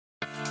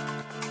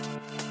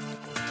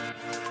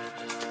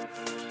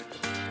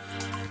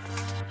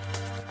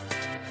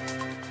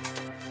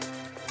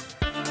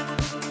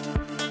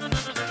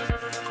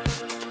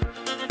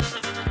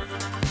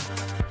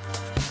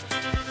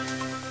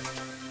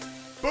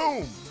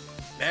Boom!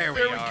 There we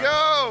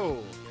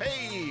go!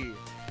 Hey!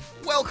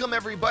 Welcome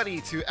everybody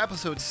to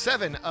episode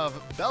 7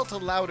 of Belta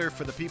Louder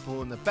for the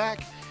people in the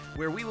back,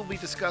 where we will be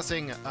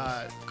discussing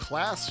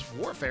class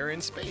warfare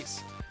in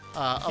space,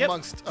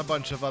 amongst a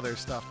bunch of other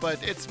stuff.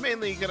 But it's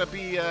mainly going to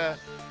be... we're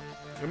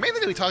mainly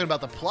going to be talking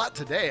about the plot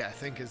today, I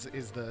think, is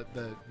the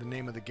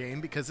name of the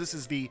game, because this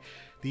is the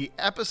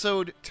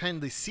episode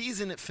 10, the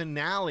season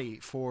finale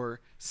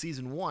for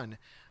season 1,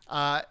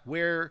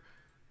 where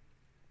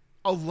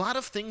a lot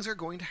of things are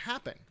going to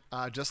happen.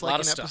 Just like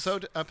in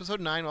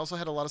episode 9 also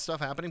had a lot of stuff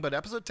happening, but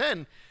episode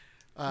 10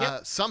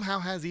 somehow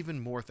has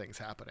even more things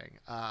happening.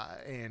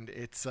 And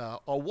it's a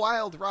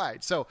wild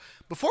ride. So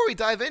before we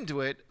dive into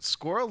it,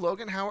 Squirrel,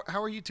 Logan, how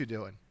are you two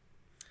doing?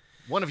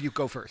 One of you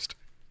go first.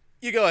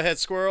 You go ahead,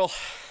 Squirrel.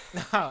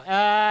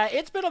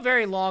 It's been a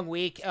very long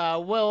week.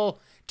 We'll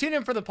tune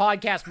in for the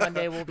podcast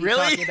Monday. We'll be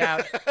talking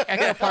about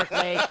Echo Park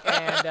Lake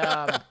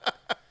and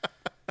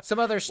some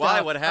other stuff.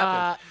 Why? What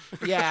happened?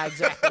 Yeah,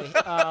 exactly.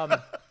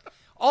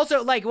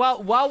 Also, like,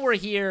 while we're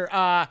here,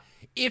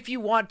 if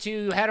you want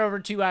to head over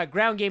to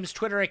Ground Game's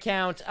Twitter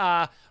account,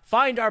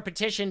 find our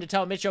petition to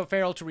tell Mitch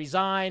O'Farrell to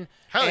resign.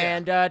 Hell yeah.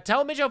 And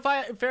tell Mitch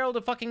O'Farrell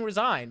to fucking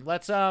resign.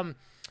 Let's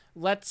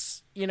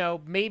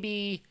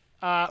maybe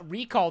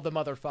recall the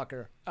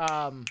motherfucker.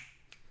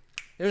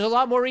 There's a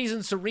lot more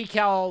reasons to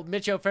recall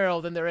Mitch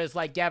O'Farrell than there is,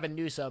 like, Gavin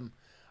Newsom.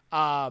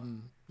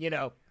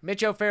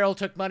 Mitch O'Farrell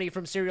took money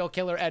from serial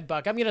killer Ed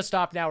Buck. I'm going to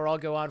stop now or I'll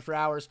go on for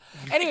hours.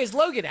 Anyways,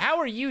 Logan, how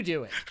are you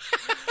doing?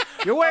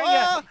 You're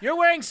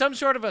wearing some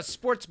sort of a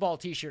sports ball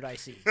t-shirt, I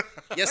see.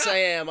 Yes, I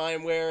am. I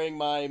am wearing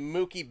my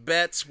Mookie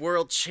Betts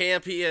World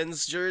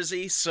Champions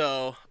jersey,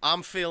 so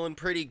I'm feeling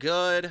pretty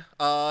good.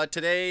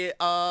 Today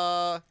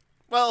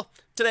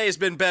has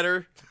been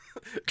better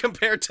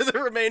compared to the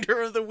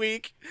remainder of the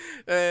week,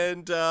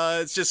 and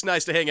it's just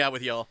nice to hang out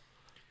with y'all.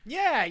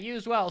 Yeah, you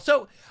as well.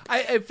 So,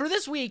 for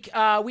this week,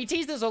 we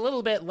teased this a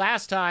little bit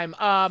last time,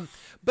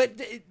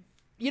 but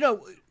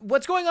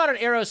what's going on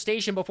at Arrow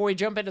Station before we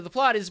jump into the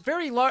plot is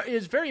very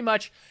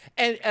much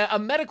a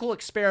medical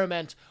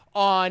experiment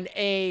on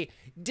a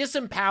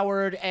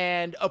disempowered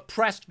and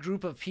oppressed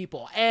group of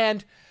people.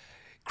 And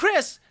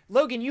Chris,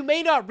 Logan, you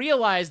may not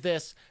realize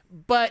this,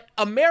 but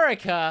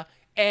America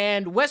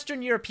and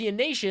Western European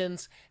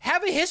nations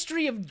have a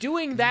history of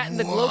doing that in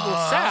the global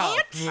South.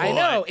 I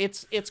know,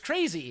 it's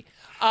crazy.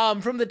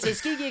 From the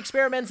Tuskegee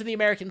experiments in the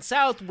American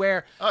South,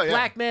 where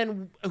black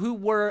men who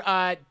were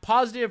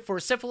positive for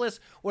syphilis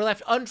were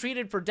left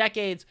untreated for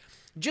decades,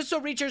 just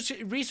so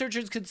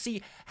researchers could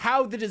see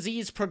how the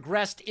disease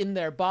progressed in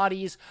their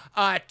bodies,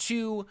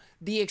 to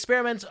the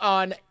experiments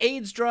on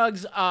AIDS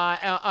drugs,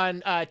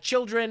 on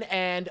children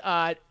and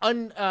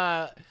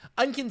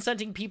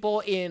unconsenting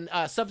people in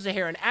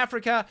sub-Saharan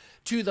Africa,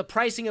 to the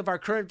pricing of our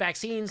current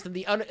vaccines and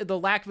the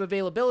lack of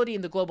availability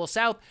in the global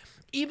South.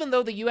 Even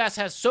though the U.S.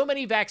 has so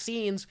many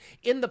vaccines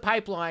in the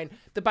pipeline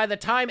that by the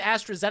time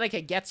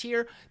AstraZeneca gets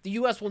here, the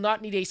U.S. will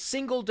not need a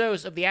single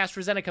dose of the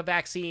AstraZeneca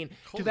vaccine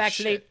to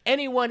vaccinate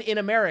anyone in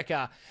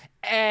America.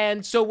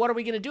 And so what are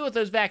we going to do with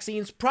those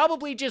vaccines?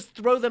 Probably just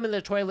throw them in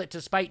the toilet to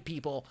spite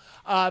people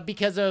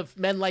because of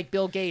men like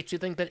Bill Gates who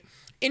think that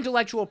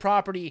intellectual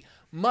property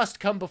must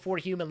come before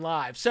human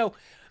lives. So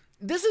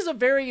this is a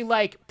very,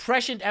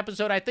 prescient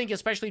episode, I think,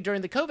 especially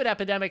during the COVID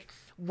epidemic,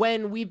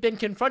 when we've been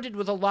confronted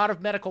with a lot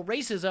of medical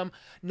racism,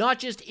 not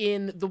just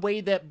in the way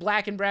that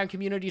black and brown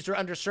communities are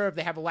underserved.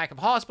 They have a lack of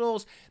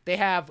hospitals. They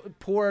have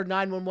poor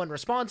 911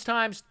 response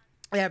times.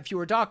 They have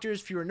fewer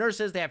doctors, fewer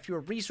nurses. They have fewer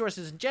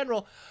resources in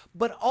general.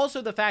 But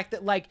also the fact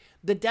that,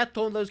 the death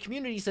toll in those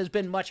communities has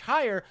been much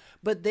higher,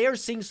 but they're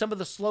seeing some of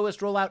the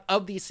slowest rollout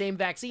of these same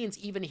vaccines,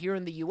 even here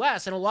in the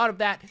U.S. And a lot of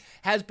that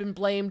has been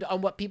blamed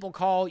on what people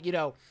call,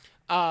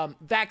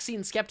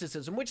 vaccine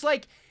skepticism, which,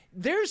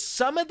 there's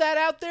some of that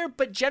out there,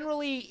 but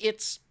generally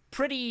it's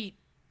pretty,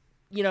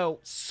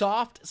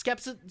 soft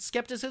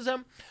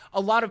skepticism.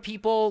 A lot of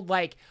people,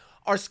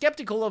 are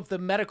skeptical of the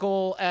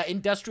medical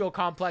industrial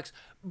complex,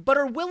 but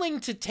are willing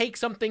to take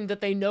something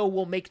that they know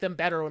will make them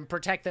better and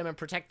protect them and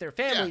protect their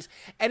families.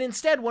 Yeah. And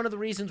instead, one of the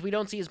reasons we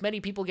don't see as many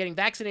people getting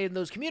vaccinated in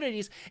those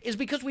communities is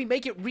because we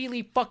make it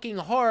really fucking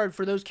hard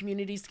for those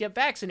communities to get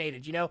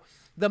vaccinated.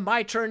 The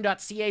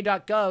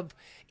myturn.ca.gov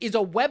is a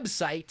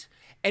website,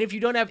 and if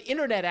you don't have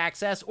internet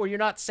access or you're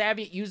not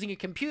savvy at using a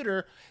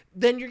computer,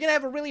 then you're going to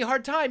have a really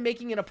hard time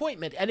making an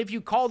appointment. And if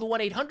you call the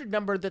 1-800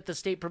 number that the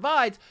state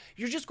provides,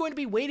 you're just going to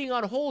be waiting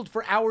on hold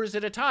for hours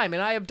at a time.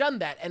 And I have done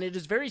that, and it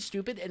is very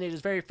stupid, and it is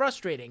very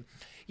frustrating.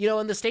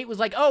 And the state was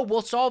like, oh,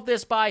 we'll solve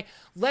this by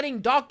letting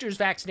doctors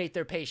vaccinate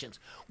their patients.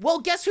 Well,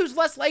 guess who's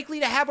less likely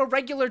to have a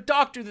regular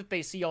doctor that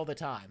they see all the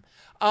time?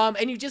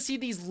 And you just see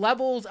these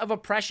levels of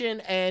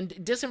oppression and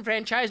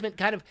disenfranchisement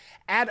kind of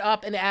add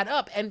up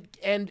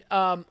and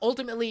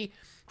ultimately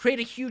create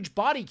a huge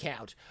body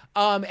count.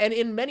 And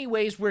in many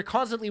ways, we're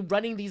constantly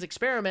running these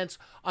experiments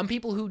on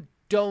people who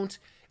don't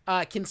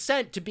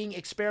consent to being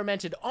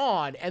experimented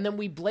on, and then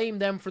we blame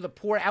them for the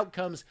poor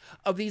outcomes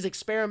of these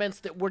experiments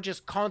that we're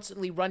just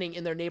constantly running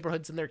in their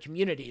neighborhoods and their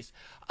communities.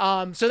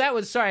 So that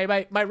was, sorry,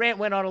 my rant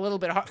went on a little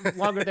bit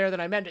longer there than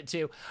I meant it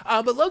to.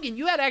 But Logan,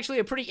 you had actually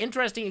a pretty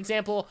interesting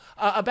example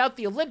about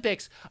the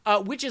Olympics,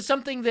 which is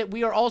something that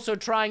we are also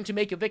trying to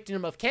make a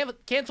victim of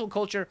cancel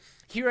culture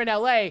here in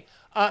LA,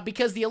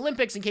 because the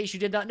Olympics, in case you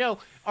did not know,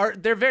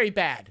 they're very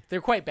bad.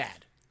 They're quite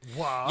bad.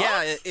 What?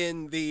 Yeah,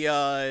 in the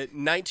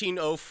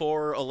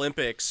 1904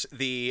 Olympics,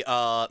 the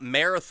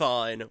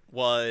marathon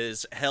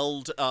was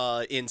held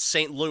in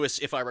St. Louis,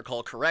 if I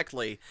recall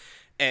correctly,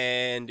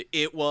 and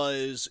it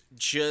was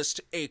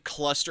just a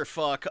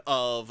clusterfuck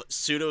of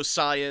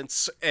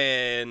pseudoscience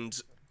and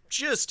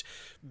just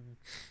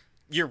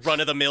your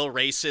run-of-the-mill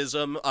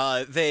racism.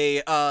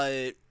 They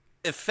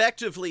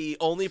effectively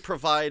only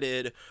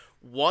provided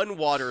one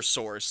water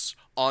source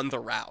on the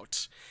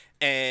route.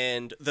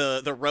 And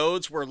the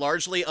roads were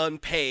largely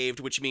unpaved,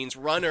 which means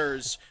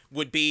runners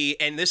would be,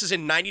 and this is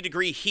in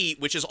 90-degree heat,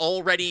 which is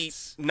already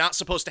not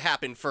supposed to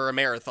happen for a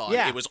marathon.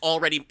 Yeah. It was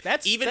already,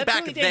 That's even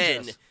back really then,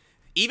 dangerous.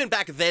 even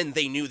back then,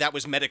 they knew that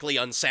was medically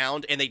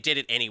unsound, and they did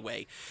it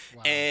anyway.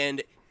 Wow.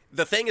 And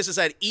the thing is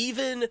that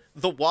even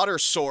the water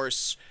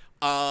source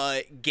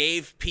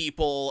gave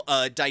people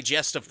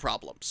digestive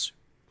problems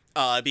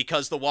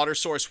because the water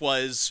source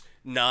was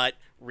not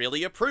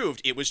really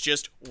approved. It was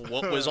just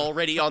what was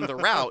already on the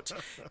route.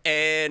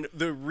 And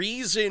the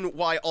reason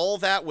why all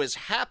that was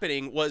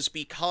happening was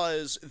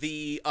because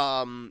the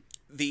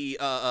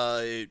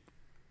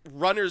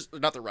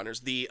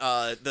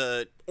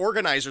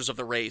organizers of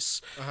the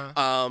race,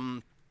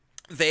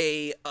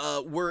 they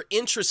were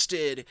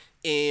interested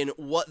in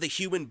what the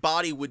human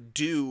body would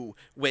do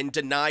when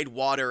denied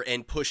water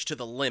and pushed to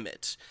the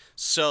limit.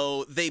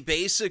 So they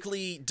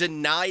basically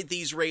denied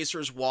these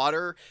racers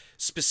water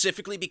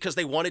specifically because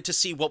they wanted to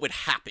see what would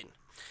happen.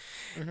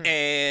 Mm-hmm.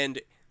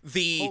 And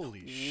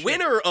the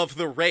winner of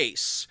the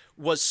race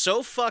was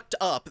so fucked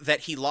up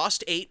that he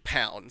lost 8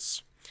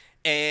 pounds,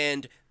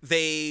 and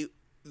the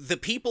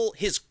people,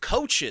 his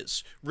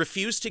coaches,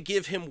 refused to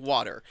give him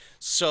water.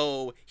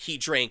 So he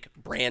drank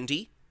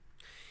brandy.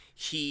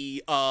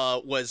 He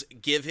was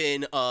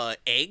given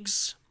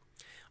eggs.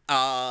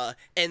 And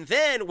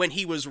then when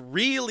he was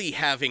really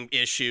having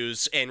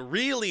issues and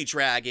really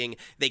dragging,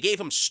 they gave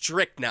him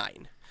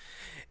strychnine.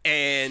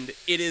 And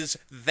it is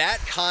that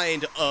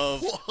kind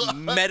of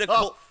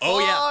medical. Oh,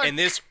 yeah. And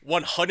this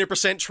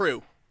 100%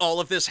 true.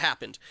 All of this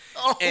happened.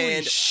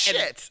 Holy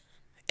shit.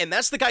 And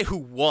that's the guy who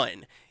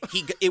won.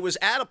 It was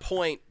at a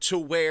point to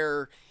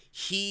where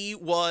he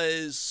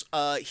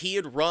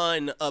had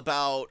run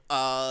about,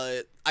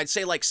 I'd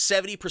say like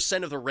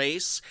 70% of the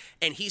race,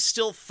 and he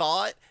still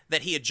thought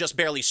that he had just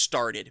barely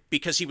started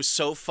because he was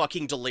so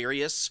fucking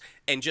delirious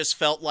and just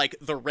felt like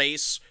the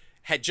race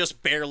had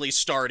just barely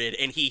started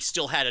and he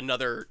still had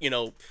another,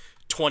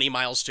 20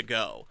 miles to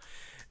go.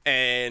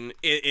 And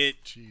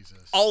Jesus.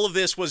 All of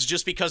this was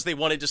just because they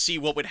wanted to see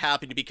what would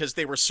happen, because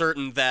they were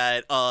certain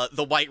that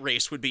the white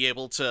race would be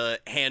able to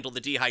handle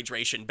the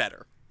dehydration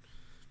better.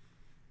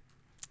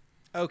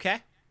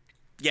 Okay.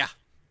 Yeah.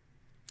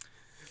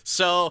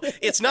 So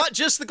it's not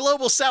just the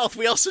global south.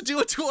 We also do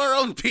it to our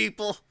own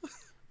people.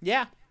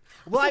 Yeah.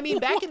 Well, I mean,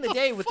 back in the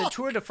day with the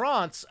Tour de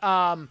France,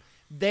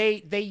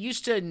 they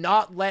used to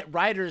not let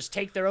riders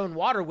take their own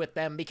water with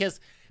them because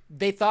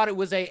they thought it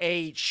was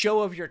a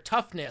show of your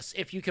toughness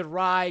if you could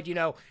ride,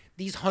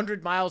 these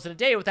 100 miles in a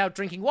day without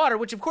drinking water,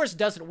 which of course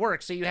doesn't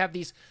work. So you have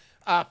these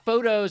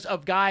photos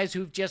of guys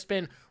who've just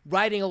been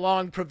riding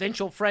along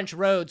provincial French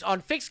roads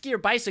on fixed gear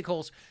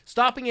bicycles,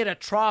 stopping at a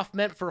trough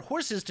meant for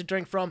horses to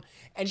drink from,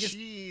 and just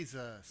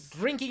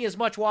drinking as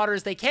much water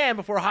as they can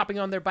before hopping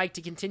on their bike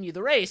to continue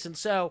the race. And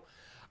so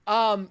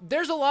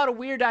there's a lot of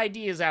weird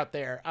ideas out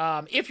there.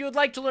 If you would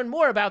like to learn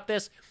more about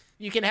this,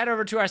 you can head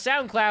over to our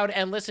SoundCloud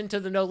and listen to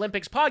the No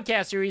Olympics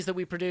podcast series that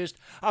we produced.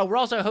 We're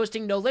also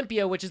hosting No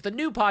Olympia, which is the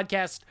new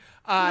podcast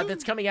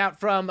that's coming out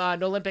from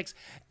No Olympics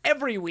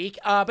every week.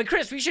 But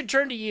Chris, we should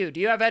turn to you. Do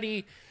you have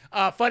any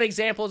fun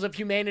examples of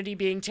humanity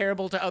being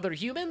terrible to other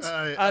humans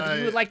that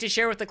you would like to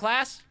share with the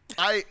class?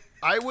 I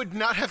would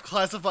not have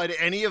classified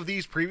any of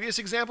these previous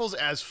examples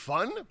as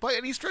fun by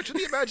any stretch of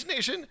the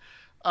imagination.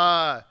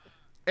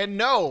 And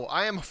no,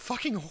 I am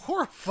fucking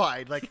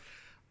horrified. Like,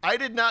 I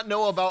did not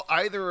know about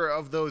either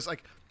of those.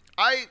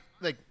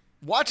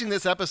 Watching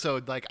this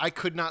episode, I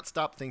could not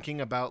stop thinking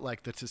about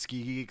the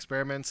Tuskegee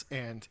experiments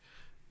and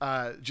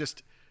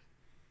also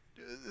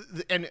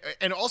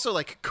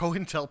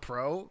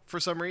COINTELPRO for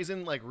some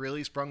reason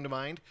really sprung to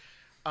mind.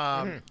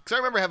 Because I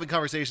remember having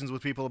conversations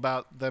with people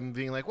about them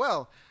being like,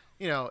 well,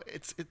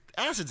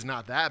 acid's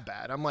not that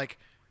bad. I'm like,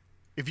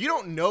 if you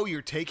don't know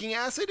you're taking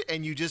acid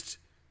and you just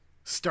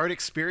start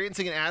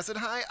experiencing an acid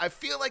high, I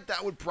feel like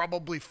that would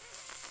probably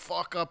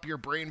fuck up your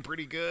brain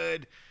pretty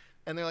good.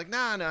 And they're like,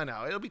 no,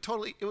 it would be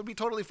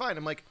totally fine.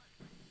 I'm like,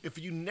 if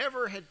you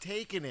never had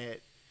taken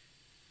it,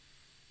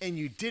 and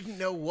you didn't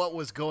know what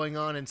was going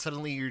on, and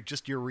suddenly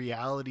your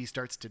reality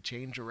starts to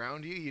change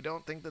around you. You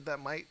don't think that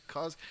might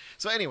cause.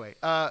 So anyway,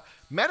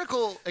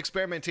 medical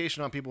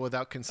experimentation on people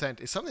without consent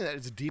is something that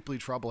is deeply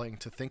troubling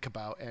to think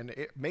about, and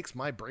it makes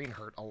my brain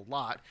hurt a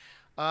lot.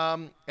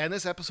 And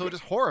this episode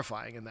is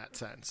horrifying in that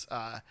sense.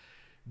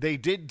 They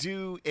did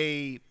do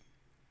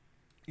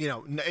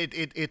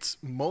it's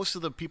most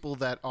of the people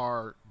that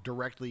are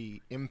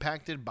directly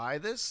impacted by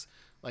this.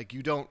 Like,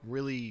 you don't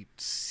really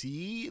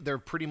see. They're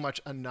pretty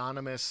much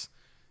anonymous,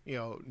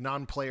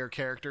 non-player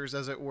characters,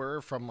 as it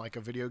were, from like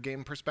a video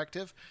game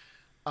perspective.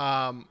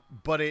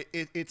 But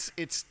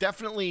it's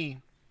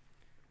definitely,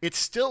 it's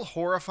still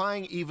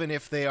horrifying, even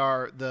if they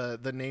are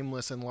the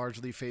nameless and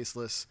largely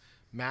faceless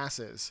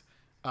masses.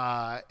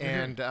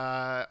 And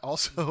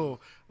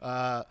also,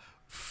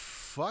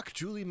 fuck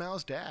Julie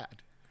Mao's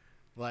dad.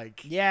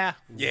 Like, yeah,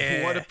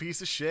 what a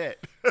piece of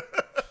shit.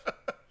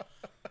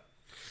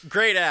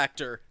 Great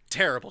actor,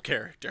 terrible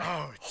character.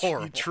 Oh,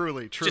 horrible.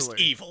 Truly. Just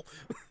evil.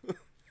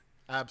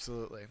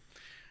 Absolutely.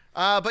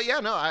 But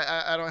yeah, no,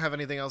 I don't have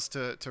anything else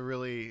to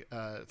really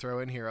throw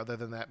in here other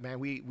than that, man,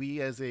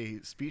 we as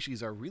a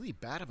species are really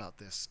bad about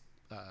this.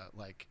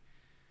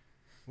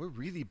 We're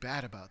really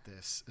bad about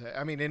this.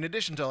 I mean, in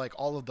addition to like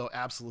all of the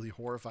absolutely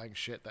horrifying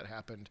shit that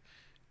happened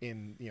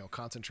in,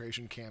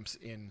 concentration camps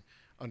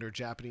under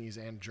Japanese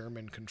and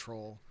German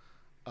control,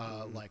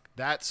 like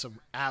that's some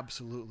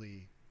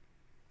absolutely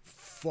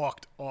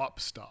fucked up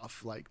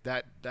stuff. Like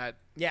that.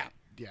 Yeah.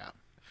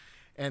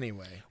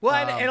 Anyway. Well,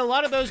 and a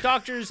lot of those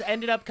doctors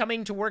ended up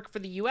coming to work for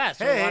the U.S.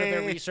 So a lot of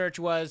their research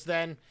was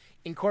then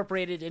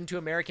incorporated into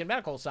American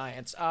medical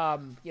science.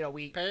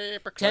 We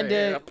tend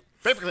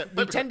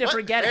to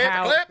forget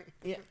how.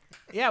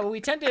 Yeah, we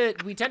tend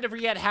to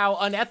forget how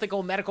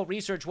unethical medical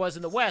research was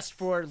in the West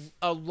for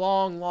a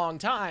long, long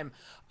time,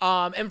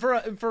 and for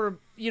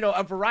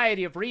a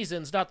variety of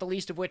reasons, not the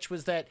least of which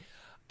was that.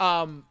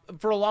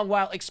 For a long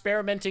while,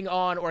 experimenting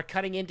on or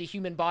cutting into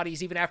human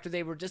bodies even after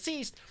they were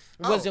deceased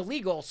was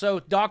illegal. So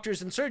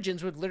doctors and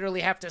surgeons would literally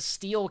have to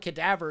steal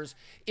cadavers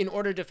in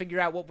order to figure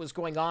out what was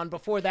going on.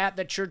 Before that,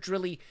 the church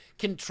really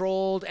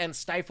controlled and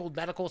stifled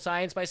medical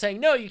science by saying,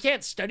 no, you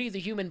can't study the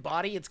human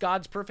body. It's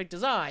God's perfect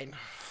design.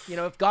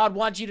 If God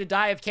wants you to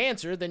die of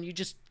cancer, then you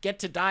just get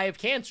to die of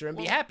cancer and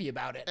be happy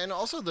about it. And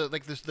also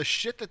the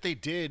shit that they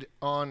did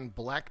on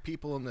black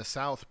people in the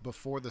South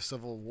before the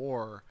Civil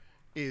War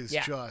is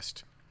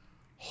just...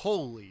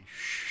 Holy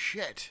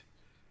shit,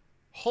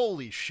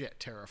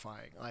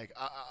 terrifying. Like,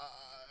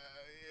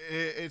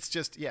 it's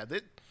just,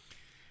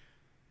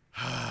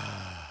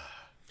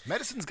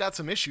 medicine's got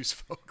some issues,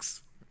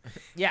 folks.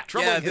 Yeah.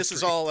 This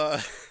is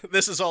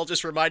all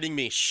just reminding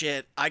me,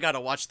 shit, I gotta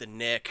watch The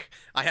Nick.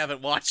 I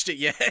haven't watched it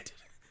yet.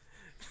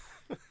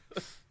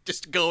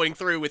 Just going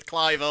through with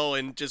Clive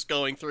Owen, just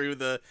going through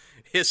the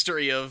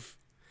history of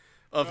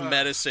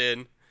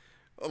medicine.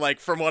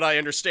 Like, from what I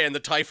understand, the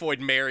Typhoid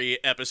Mary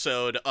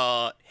episode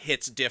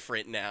hits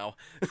different now.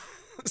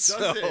 Does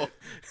it?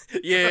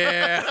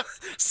 Yeah.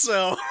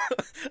 So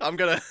I'm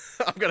gonna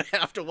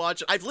have to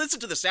watch it. I've listened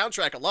to the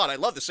soundtrack a lot. I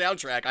love the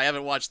soundtrack. I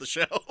haven't watched the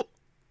show.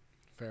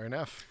 Fair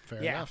enough.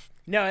 Enough.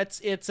 No, it's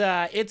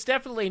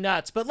definitely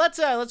nuts. But let's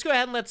go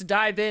ahead and let's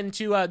dive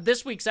into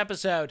this week's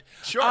episode.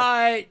 Sure.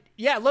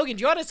 Logan,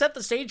 do you want to set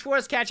the stage for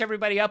us? Catch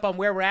everybody up on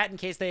where we're at in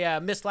case they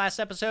missed last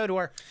episode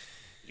or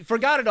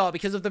forgot it all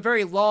because of the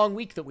very long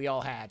week that we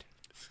all had.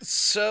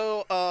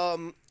 So,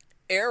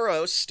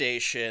 Arrow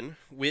Station,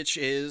 which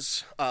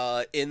is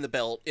in the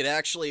belt, it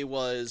actually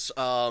was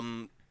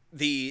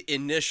the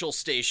initial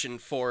station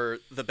for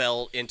the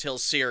belt until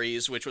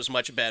Ceres, which was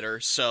much better.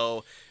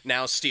 So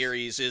now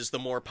Ceres is the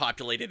more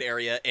populated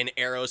area, and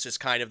Arrows is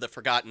kind of the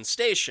forgotten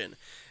station.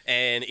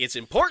 And it's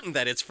important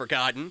that it's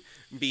forgotten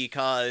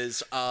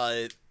because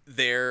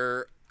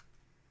there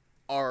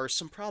are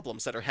some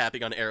problems that are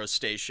happening on Arrow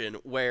Station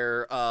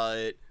where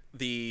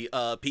the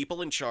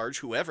people in charge,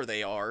 whoever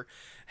they are,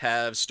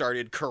 have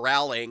started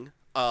corralling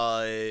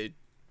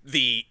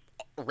the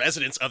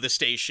residents of the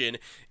station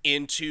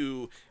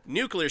into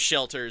nuclear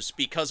shelters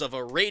because of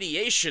a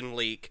radiation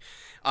leak.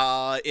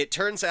 It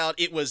turns out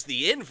it was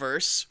the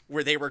inverse,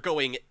 where they were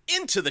going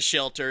into the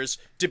shelters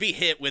to be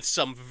hit with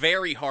some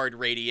very hard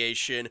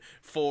radiation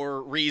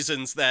for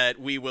reasons that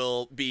we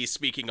will be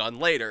speaking on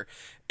later.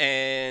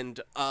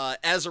 And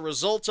as a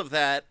result of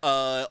that,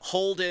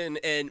 Holden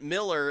and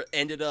Miller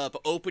ended up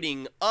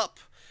opening up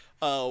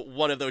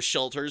one of those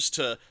shelters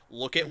to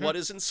look at what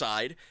is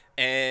inside,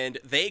 and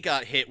they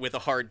got hit with a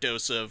hard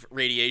dose of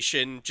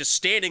radiation, just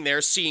standing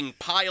there seeing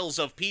piles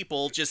of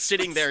people just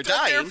sitting there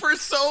dying. They stood there for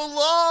so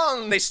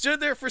long! They stood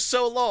there for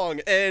so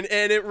long, and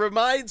it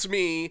reminds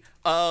me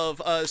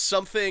of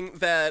something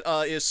that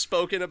is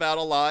spoken about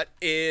a lot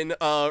in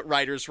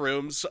writers'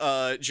 rooms.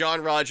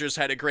 John Rogers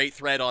had a great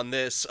thread on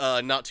this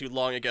not too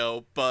long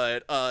ago,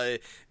 but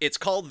it's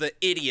called the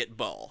Idiot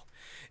Ball.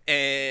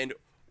 And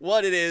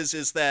what it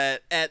is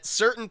that at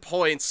certain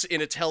points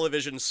in a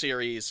television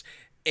series,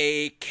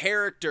 a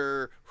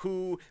character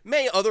who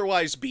may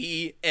otherwise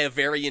be a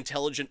very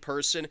intelligent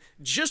person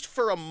just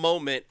for a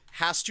moment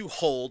has to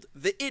hold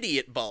the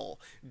idiot ball,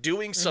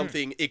 doing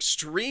something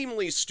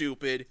extremely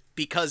stupid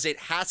because it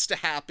has to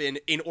happen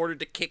in order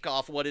to kick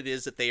off what it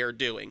is that they are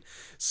doing.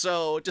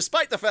 So,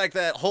 despite the fact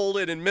that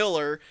Holden and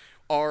Miller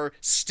are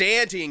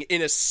standing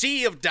in a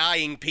sea of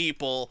dying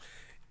people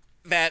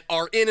that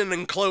are in an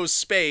enclosed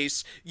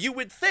space, you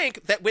would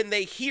think that when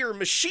they hear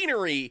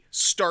machinery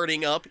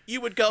starting up,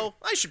 you would go,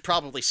 I should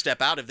probably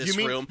step out of this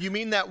room. You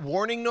mean that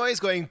warning noise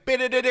going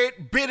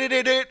bit-it-it,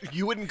 bit-it-it?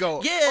 You wouldn't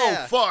go, Yeah.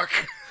 oh, fuck.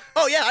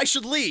 Oh yeah, I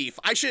should leave.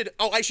 I should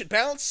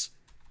bounce?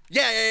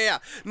 Yeah.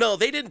 No,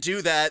 they didn't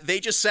do that. They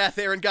just sat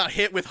there and got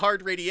hit with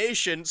hard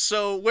radiation.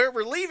 So where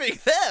we're leaving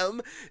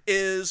them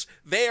is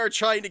they are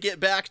trying to get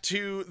back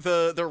to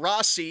the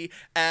Rossi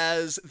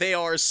as they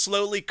are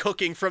slowly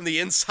cooking from the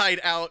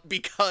inside out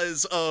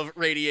because of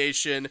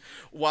radiation,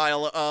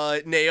 while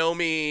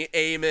Naomi,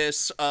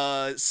 Amos,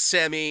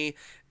 Semi,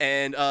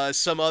 and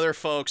some other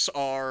folks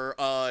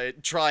are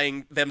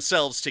trying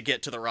themselves to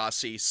get to the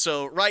Rossi.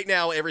 So right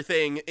now,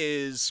 everything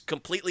is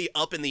completely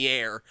up in the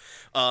air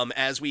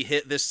as we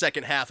hit this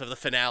second half of the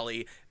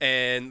finale,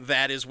 and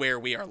that is where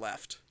we are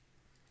left.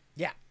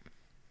 Yeah.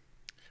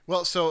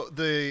 Well, so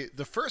the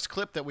first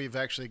clip that we've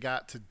actually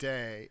got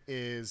today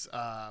is,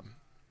 I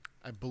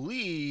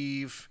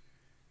believe,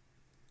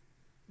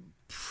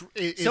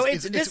 we're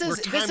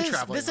time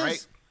traveling,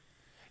 right?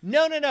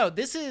 No.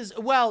 This is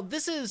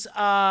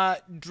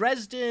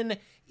Dresden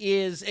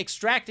is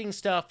extracting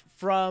stuff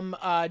from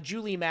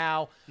Julie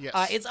Mao.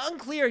 Yes. It's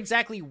unclear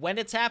exactly when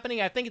it's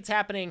happening. I think it's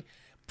happening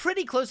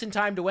pretty close in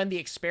time to when the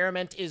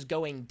experiment is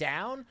going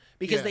down,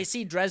 because they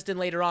see Dresden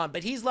later on.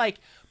 But he's like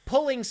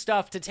pulling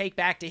stuff to take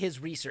back to his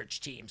research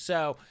team.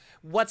 So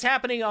what's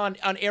happening on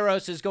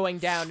Eros is going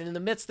down, and in the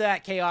midst of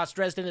that chaos,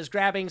 Dresden is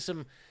grabbing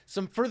some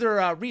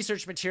further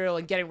research material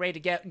and getting ready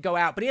to go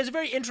out. But he has a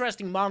very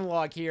interesting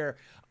monologue here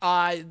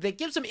that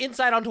gives some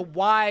insight onto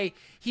why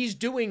he's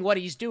doing what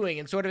he's doing,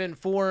 and sort of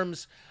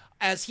informs,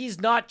 as he's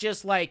not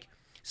just like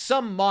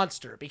some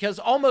monster, because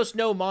almost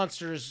no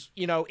monsters,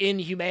 in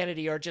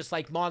humanity are just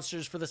like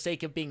monsters for the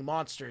sake of being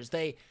monsters.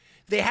 They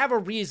have a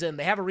reason.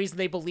 They have a reason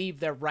they believe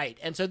they're right.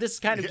 And so this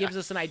kind of gives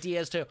us an idea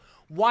as to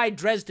why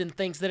Dresden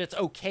thinks that it's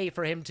okay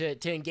for him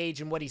to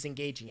engage in what he's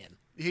engaging in.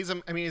 He's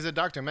a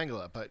Dr.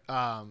 Mengele, but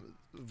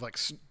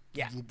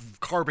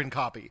carbon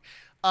copy.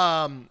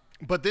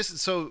 But this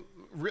is so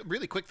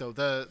really quick though.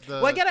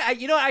 Well,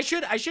 I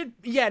should.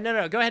 Yeah,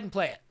 no. Go ahead and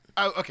play it.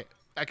 Oh, okay.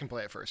 I can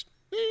play it first.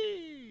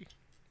 Whee!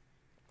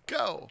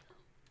 Go.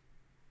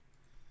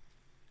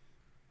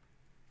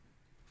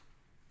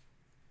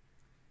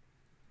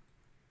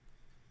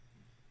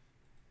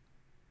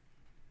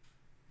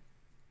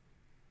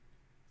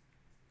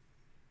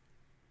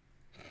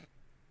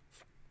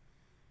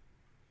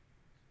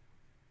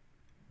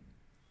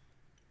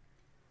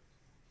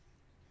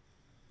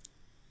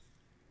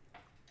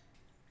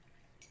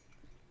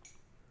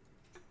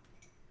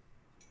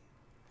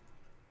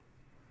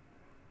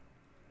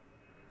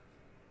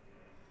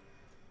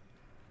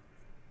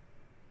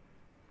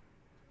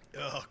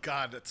 Oh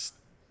God, that's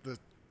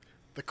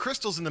the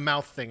crystals in the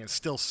mouth thing is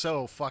still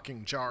so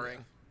fucking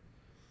jarring.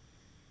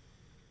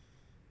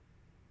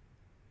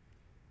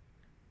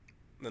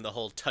 And the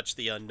whole touch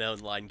the unknown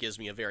line gives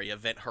me a very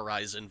Event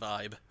Horizon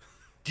vibe.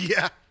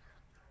 Yeah.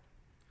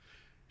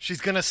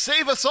 She's gonna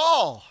save us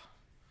all.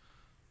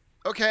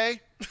 Okay.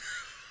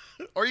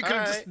 Or you could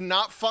have just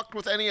not fucked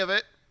with any of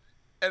it,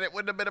 and it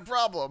wouldn't have been a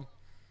problem.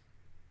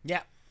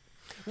 Yeah.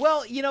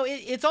 Well,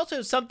 it's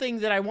also something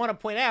that I want to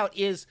point out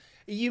is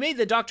you made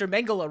the Dr.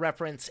 Mengele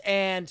reference,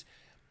 and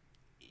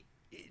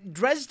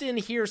Dresden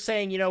here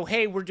saying,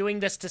 hey, we're doing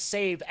this to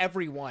save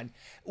everyone.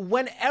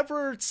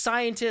 Whenever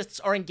scientists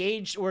are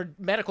engaged or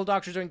medical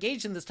doctors are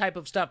engaged in this type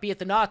of stuff, be it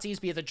the Nazis,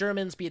 be it the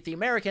Germans, be it the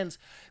Americans,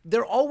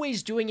 they're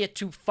always doing it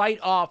to fight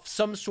off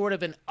some sort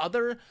of an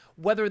other,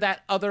 whether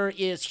that other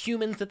is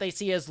humans that they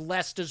see as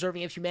less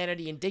deserving of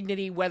humanity and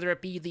dignity, whether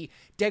it be the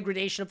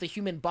degradation of the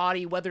human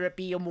body, whether it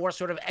be a more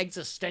sort of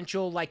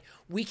existential, like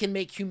we can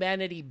make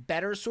humanity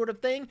better sort of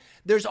thing.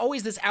 There's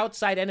always this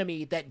outside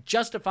enemy that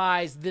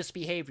justifies this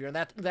behavior, and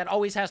that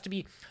always has to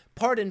be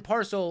part and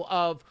parcel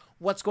of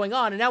what's going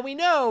on. And now we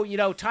know,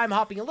 time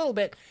hopping a little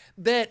bit,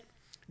 that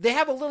they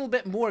have a little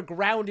bit more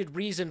grounded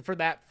reason for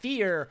that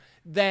fear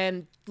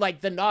than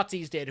like the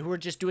Nazis did, who were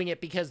just doing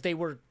it because they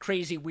were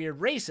crazy, weird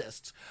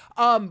racists.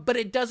 But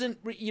it doesn't,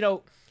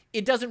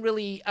 it doesn't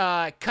really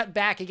cut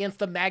back against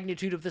the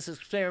magnitude of this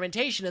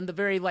experimentation and the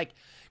very like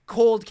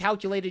cold,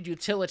 calculated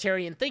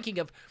utilitarian thinking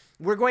of,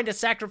 we're going to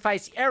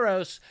sacrifice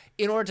Eros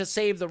in order to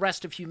save the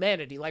rest of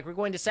humanity. Like we're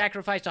going to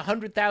sacrifice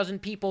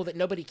 100,000 people that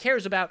nobody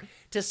cares about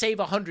to save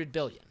 100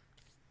 billion.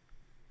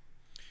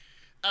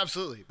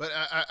 Absolutely, but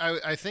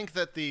I think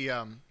that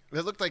it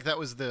looked like that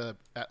was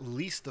at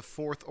least the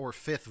fourth or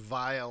fifth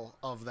vial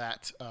of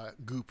that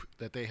goop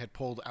that they had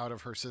pulled out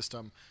of her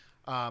system.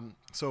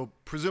 So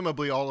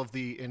presumably all of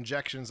the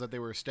injections that they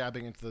were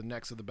stabbing into the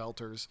necks of the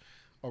Belters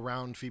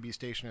around Phoebe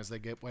Station as they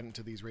went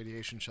into these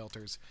radiation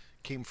shelters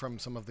came from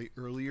some of the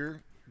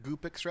earlier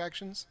goop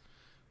extractions.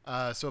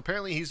 So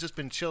apparently he's just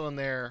been chilling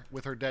there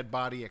with her dead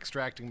body,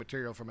 extracting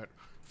material from it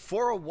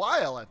for a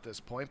while at this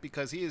point,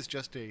 because he is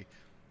just a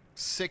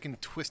sick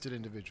and twisted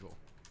individual.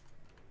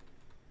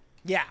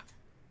 Yeah.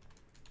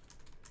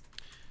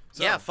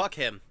 So, yeah, fuck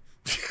him.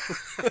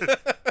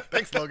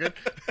 Thanks, Logan.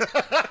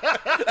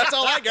 That's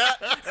all I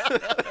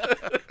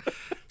got.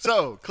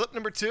 So, clip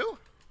number 2?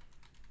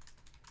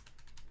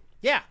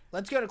 Yeah,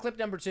 let's go to clip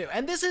number 2.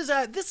 And this is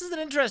an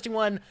interesting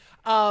one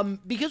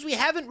because we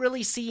haven't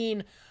really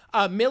seen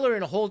Miller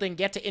and Holden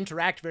get to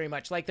interact very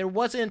much. Like, there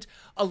wasn't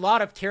a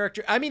lot of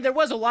character. I mean, there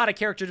was a lot of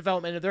character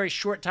development in a very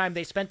short time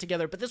they spent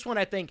together, but this one,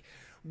 I think,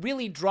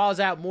 really draws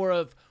out more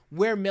of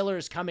where Miller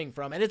is coming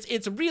from. And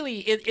it's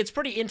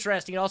pretty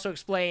interesting. It also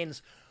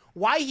explains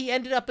why he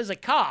ended up as a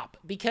cop,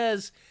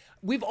 because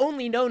we've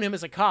only known him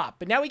as a cop.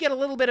 But now we get a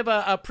little bit of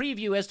a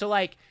preview as to,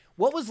 like,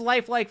 what was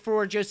life like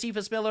for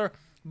Josephus Miller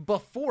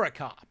before a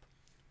cop.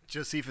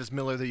 Josephus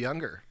Miller the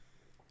Younger.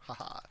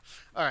 Haha.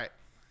 All right.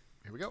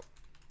 Here we go.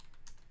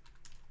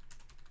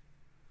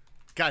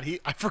 God,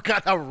 I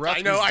forgot how rough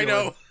I know, he's doing.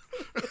 I know.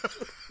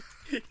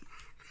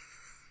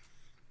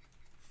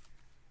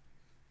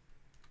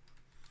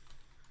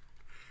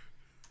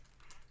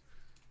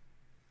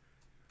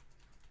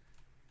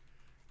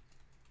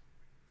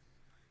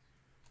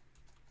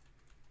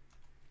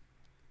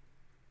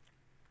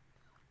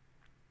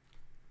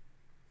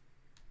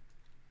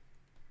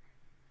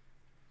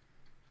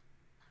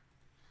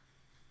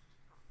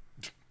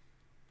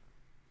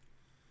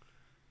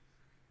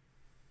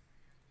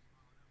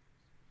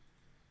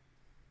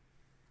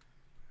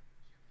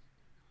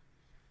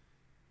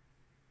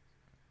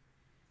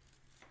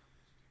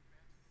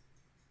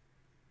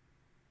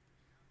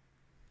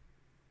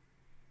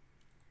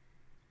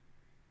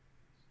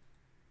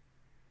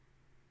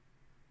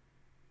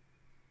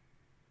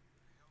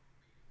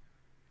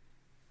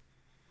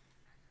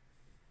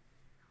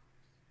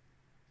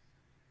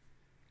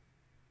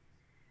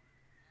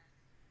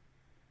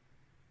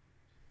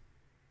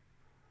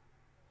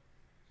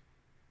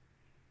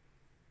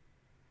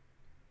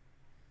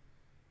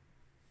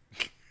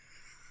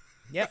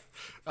 Yep.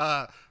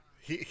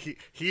 He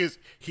is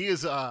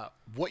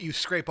what you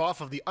scrape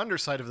off of the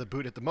underside of the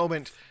boot at the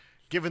moment,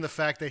 given the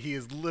fact that he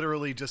is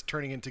literally just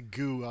turning into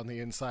goo on the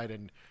inside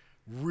and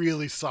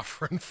really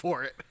suffering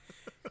for it.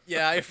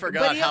 Yeah, I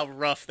forgot how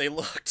rough they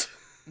looked.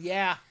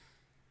 Yeah.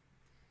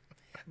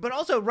 But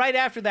also, right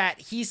after that,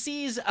 he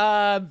sees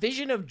a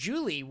vision of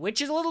Julie, which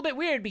is a little bit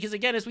weird because,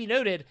 again, as we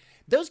noted,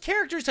 those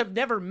characters have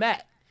never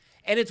met.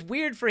 And it's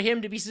weird for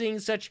him to be seeing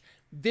such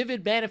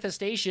vivid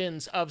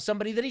manifestations of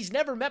somebody that he's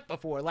never met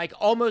before, like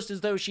almost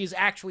as though she's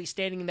actually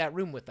standing in that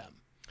room with them.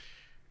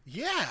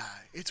 Yeah,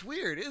 it's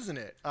weird, isn't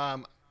it?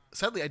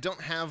 Sadly, I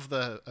don't have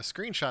a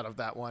screenshot of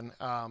that one,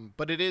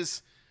 but it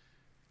is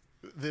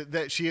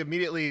that she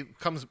immediately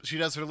comes, she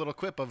does her little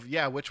quip of,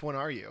 yeah, which one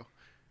are you?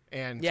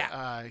 And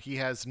he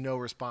has no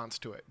response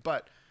to it.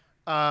 But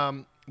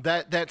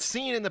that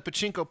scene in the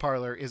pachinko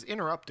parlor is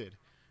interrupted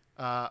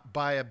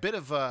by a bit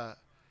of a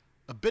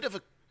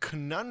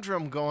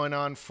conundrum going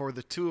on for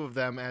the two of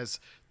them,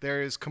 as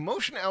there is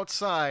commotion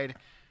outside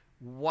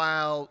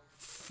while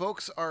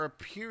folks are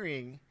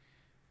appearing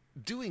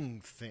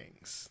doing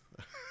things.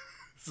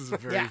 This is a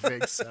very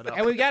vague setup.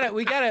 And we got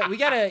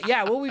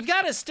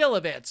a still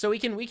of it, so we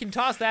can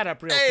toss that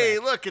up real quick. Hey,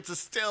 look, it's a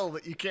still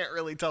that you can't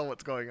really tell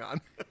what's going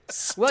on.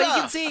 Well,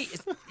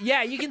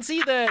 you can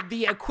see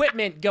the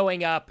equipment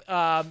going up.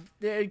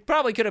 It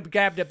probably could have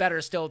grabbed a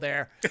better still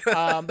there,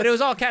 but it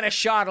was all kind of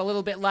shot a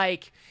little bit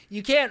like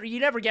you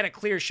never get a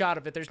clear shot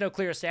of it. There's no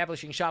clear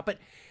establishing shot, but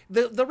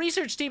the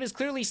research team is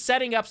clearly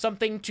setting up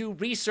something to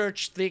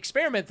research the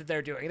experiment that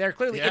they're doing. They're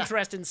clearly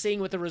interested in seeing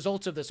what the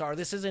results of this are.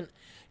 This isn't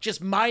just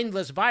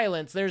mindless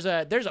violence. There's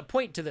a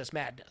point to this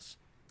madness.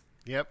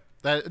 Yep.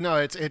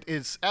 It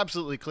is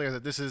absolutely clear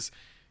that this is,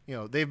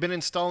 they've been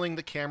installing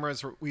the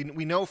cameras. We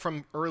know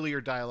from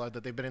earlier dialogue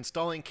that they've been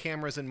installing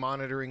cameras and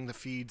monitoring the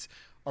feeds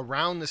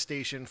around the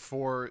station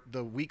for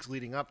the weeks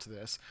leading up to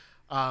this,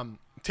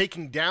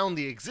 taking down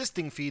the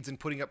existing feeds and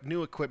putting up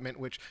new equipment,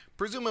 which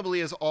presumably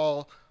is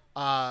all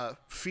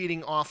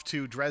feeding off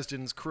to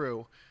Dresden's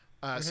crew,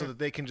 so that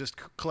they can just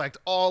collect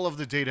all of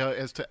the data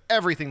as to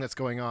everything that's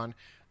going on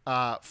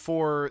on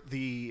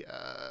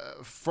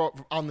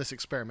this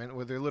experiment,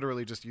 where they're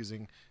literally just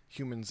using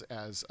humans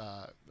as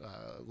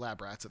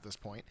lab rats at this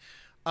point.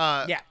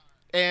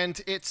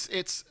 And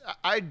it's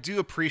I do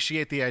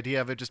appreciate the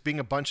idea of it just being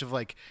a bunch of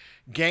like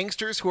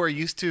gangsters who are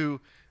used to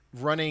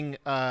running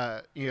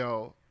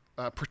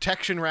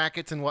protection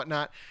rackets and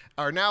whatnot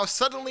are now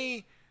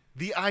suddenly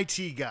the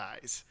IT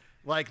guys.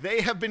 Like, they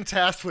have been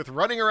tasked with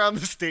running around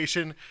the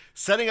station,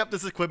 setting up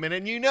this equipment,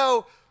 and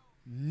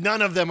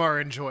none of them are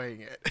enjoying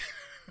it.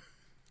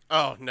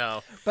 Oh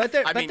no! But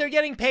they're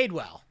getting paid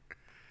well.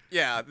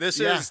 Yeah,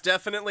 this is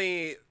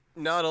definitely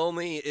Not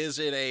only is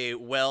it a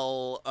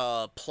well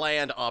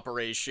planned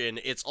operation,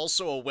 it's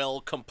also a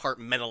well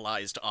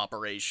compartmentalized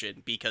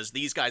operation because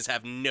these guys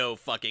have no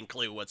fucking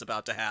clue what's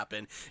about to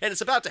happen, and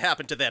it's about to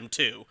happen to them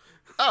too.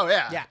 Oh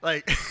yeah, Yeah.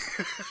 Like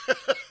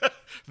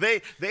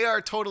they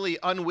are totally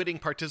unwitting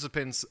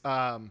participants,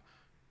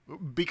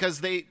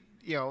 because they,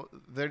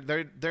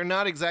 they're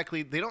not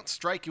exactly, they don't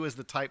strike you as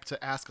the type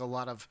to ask a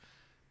lot of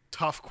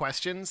tough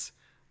questions.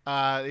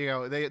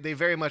 They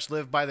very much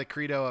live by the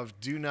credo of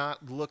do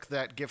not look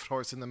that gift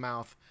horse in the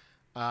mouth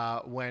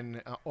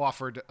when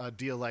offered a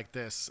deal like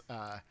this.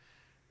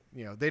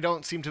 They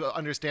don't seem to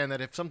understand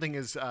that if something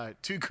is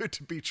too good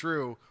to be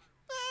true,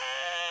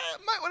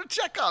 might want to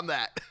check on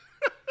that.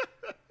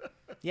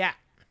 Yeah.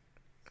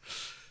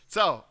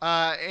 So,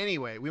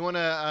 anyway, we want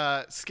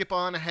to skip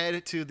on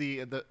ahead to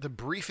the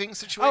briefing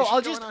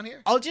situation on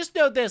here. I'll just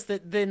note this,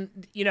 that then,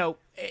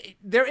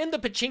 they're in the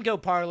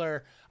pachinko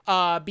parlor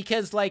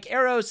because, like,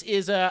 Eros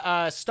is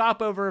a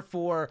stopover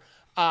for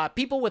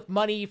people with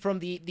money from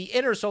the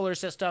inner solar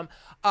system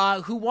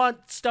who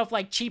want stuff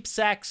like cheap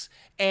sex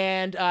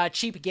and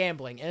cheap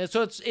gambling. And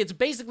so it's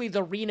basically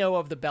the Reno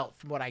of the belt,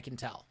 from what I can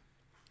tell.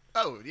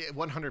 Oh, yeah,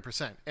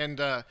 100%. And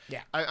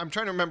Yeah. I'm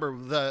trying to remember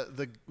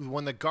the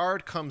when the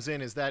guard comes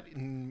in. Is that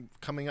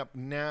coming up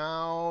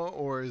now,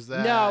 or is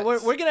that? No,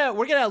 we're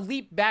gonna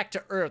leap back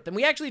to Earth, and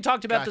we actually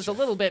talked about this a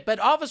little bit. But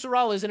Officer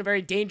Rawl is in a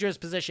very dangerous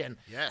position,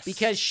 Yes,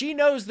 because she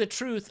knows the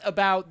truth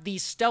about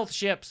these stealth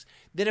ships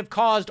that have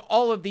caused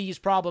all of these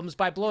problems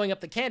by blowing up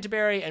the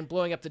Canterbury and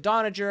blowing up the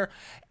Donager,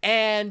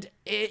 and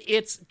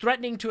it's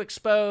threatening to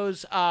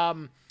expose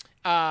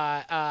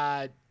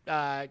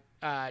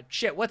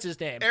shit. What's his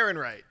name? Aaron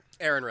Wright.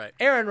 Aaron Wright.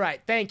 Aaron Wright,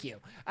 thank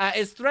you,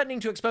 is threatening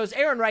to expose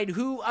Aaron Wright,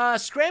 who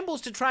scrambles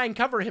to try and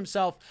cover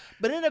himself,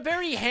 but in a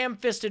very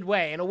ham-fisted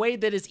way, in a way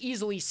that is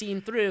easily seen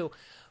through.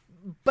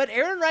 But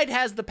Aaron Wright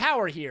has the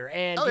power here,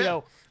 and,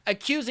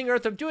 accusing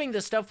Earth of doing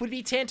this stuff would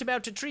be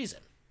tantamount to treason.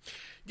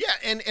 Yeah,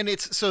 and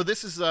it's so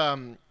this is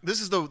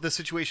the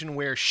situation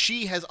where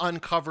she has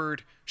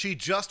uncovered. She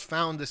just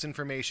found this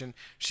information.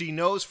 She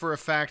knows for a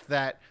fact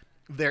that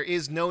there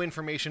is no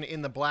information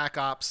in the Black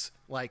Ops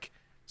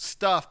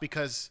stuff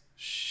because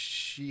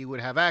she would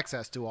have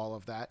access to all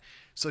of that.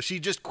 So she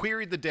just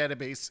queried the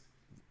database,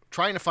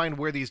 trying to find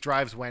where these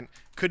drives went,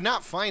 could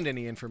not find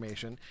any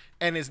information,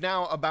 and is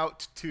now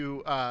about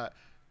to.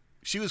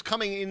 She was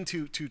coming in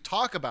to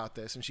talk about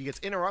this, and she gets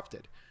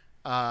interrupted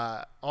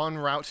en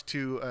route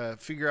to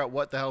figure out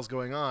what the hell's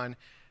going on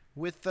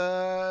with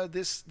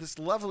this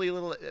lovely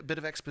little bit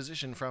of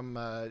exposition from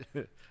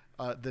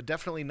the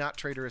definitely not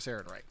traitorous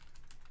Aaron Wright.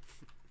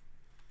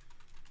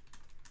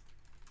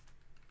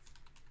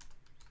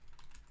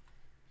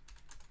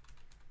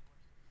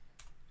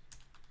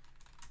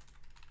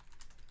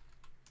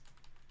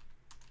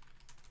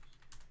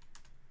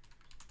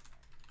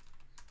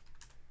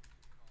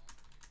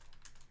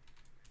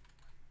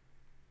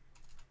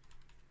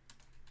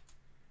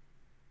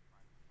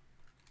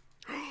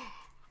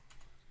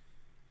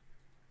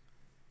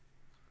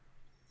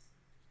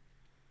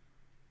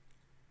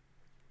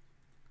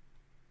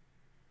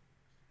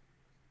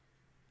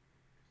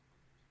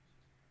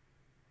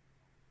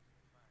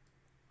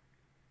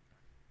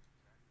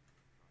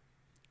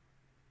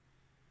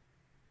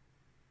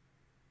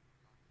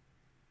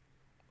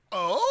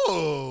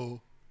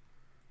 Oh.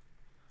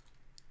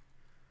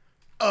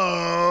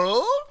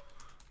 Oh.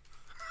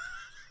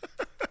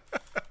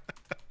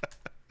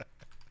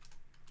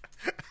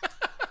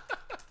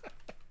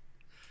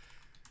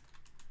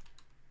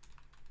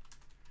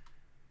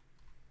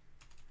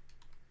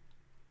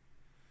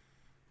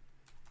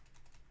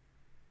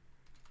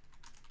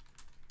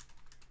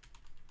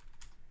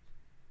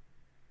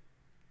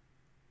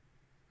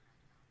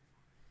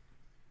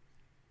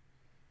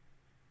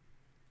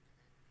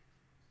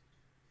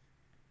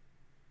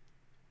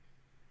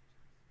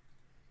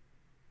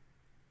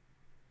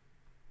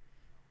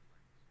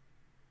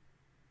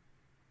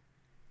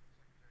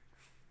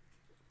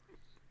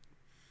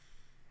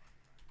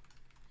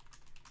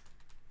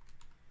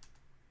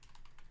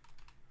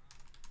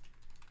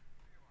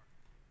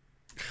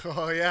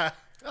 Oh yeah.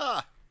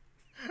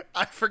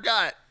 I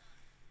forgot.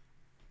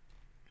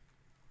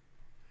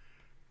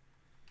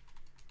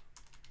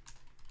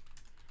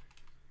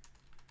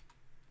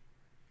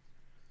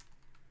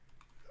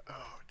 Oh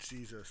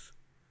Jesus.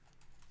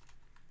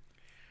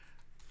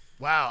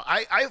 Wow,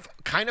 I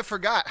kind of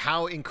forgot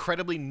how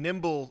incredibly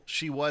nimble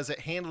she was at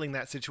handling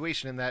that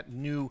situation and that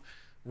new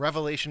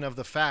revelation of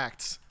the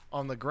facts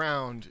on the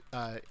ground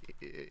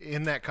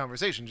in that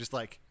conversation. Just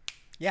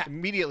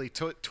immediately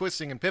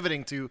twisting and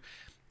pivoting to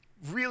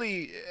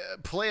really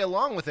play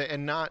along with it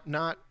and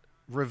not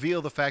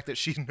reveal the fact that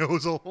she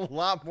knows a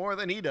lot more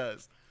than he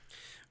does.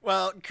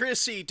 Well,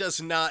 Chrissy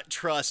does not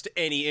trust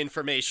any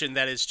information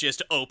that is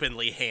just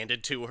openly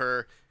handed to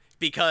her,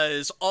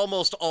 because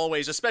almost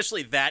always,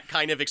 especially that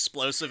kind of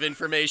explosive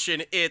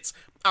information, it's,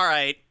 all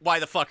right, why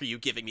the fuck are you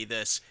giving me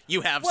this?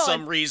 You have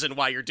some reason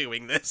why you're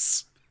doing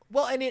this.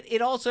 Well, and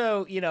it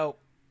also,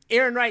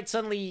 Aaron Wright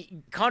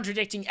suddenly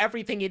contradicting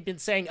everything he'd been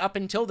saying up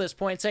until this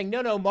point, saying,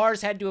 no,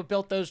 Mars had to have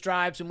built those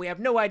drives and we have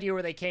no idea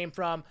where they came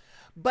from.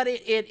 But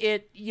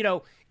it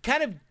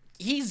kind of,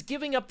 he's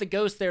giving up the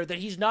ghost there that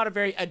he's not a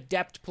very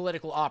adept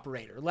political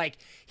operator. Like,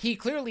 he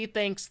clearly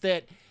thinks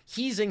that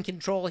he's in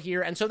control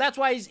here, and so that's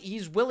why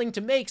he's willing to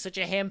make such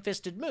a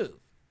ham-fisted move.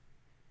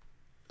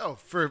 Oh,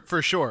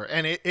 for sure.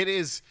 And it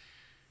is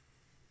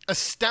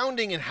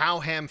astounding in how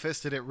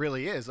ham-fisted it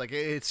really is. Like,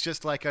 it's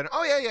just like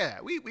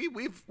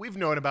we've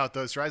known about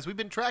those drives. We've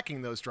been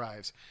tracking those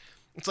drives.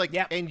 It's like,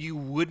 and you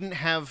wouldn't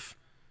have,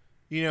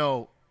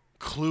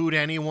 clued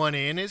anyone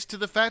in as to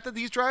the fact that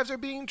these drives are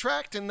being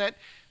tracked and that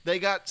they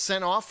got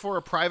sent off for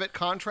a private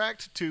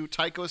contract to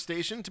Tycho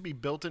Station to be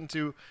built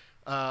into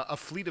a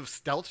fleet of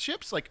stealth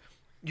ships. Like,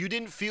 you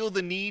didn't feel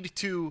the need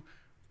to,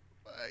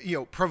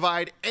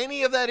 provide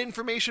any of that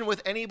information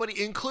with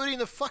anybody, including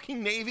the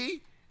fucking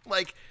Navy.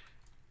 Like,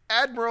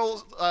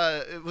 Admiral,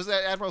 was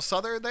that Admiral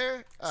Souther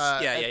there?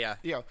 Yeah.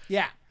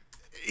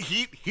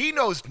 He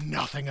knows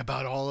nothing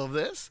about all of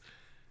this,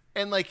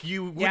 and like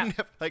you wouldn't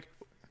have like.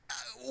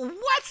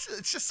 What?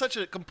 It's just such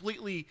a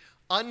completely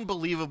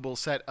unbelievable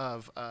set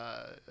of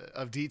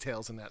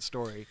details in that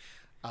story.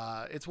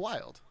 It's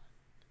wild.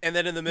 And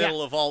then in the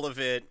middle of all of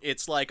it,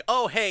 it's like,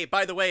 oh, hey,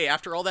 by the way,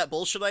 after all that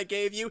bullshit I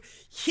gave you,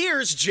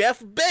 here's Jeff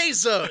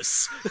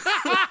Bezos.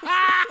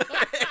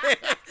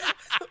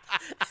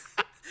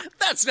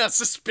 That's not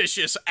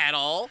suspicious at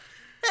all.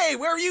 Hey,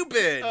 where have you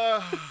been?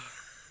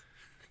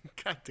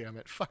 God damn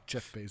it. Fuck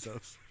Jeff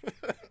Bezos.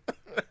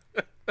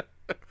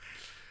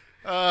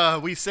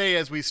 We say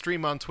as we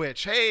stream on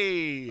Twitch,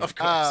 hey. Of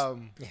course.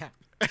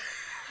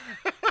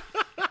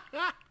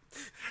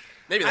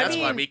 Maybe that's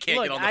why we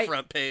can't get on the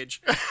front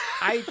page.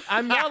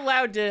 I'm not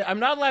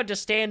allowed to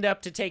stand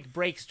up to take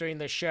breaks during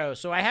the show,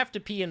 so I have to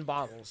pee in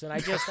bottles, and I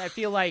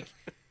feel like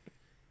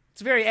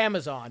it's very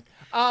Amazon.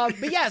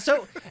 But yeah,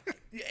 so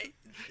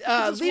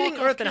leaving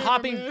Earth and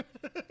hopping,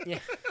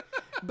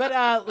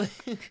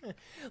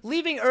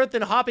 leaving Earth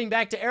and hopping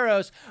back to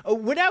Eros,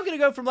 we're now going to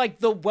go from like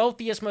the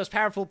wealthiest, most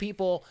powerful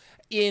people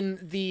in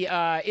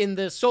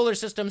the solar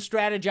system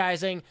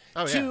strategizing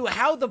to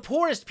how the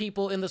poorest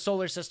people in the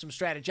solar system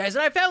strategize. And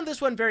I found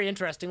this one very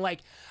interesting.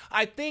 Like,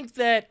 I think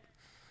that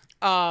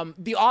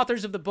the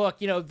authors of the book,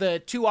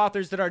 the two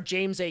authors that are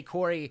James A.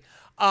 Corey,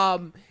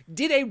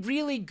 did a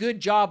really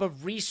good job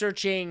of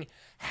researching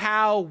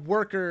how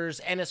workers,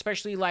 and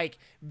especially like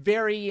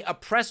very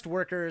oppressed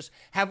workers,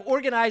 have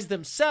organized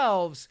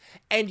themselves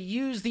and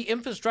use the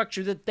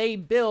infrastructure that they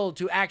build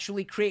to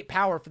actually create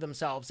power for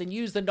themselves and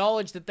use the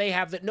knowledge that they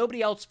have that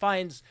nobody else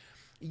finds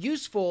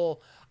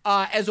useful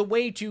as a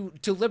way to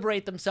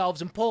liberate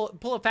themselves and pull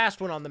a fast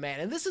one on the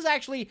man. And this is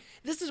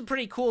a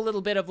pretty cool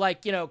little bit of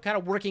like, kind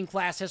of working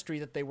class history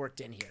that they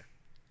worked in here.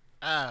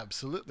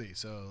 Absolutely.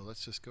 So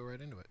let's just go right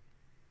into it.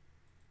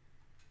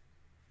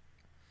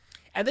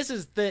 And this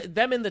is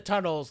them in the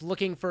tunnels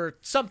looking for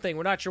something.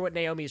 We're not sure what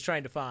Naomi is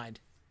trying to find.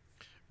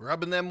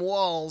 Rubbing them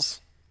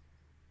walls.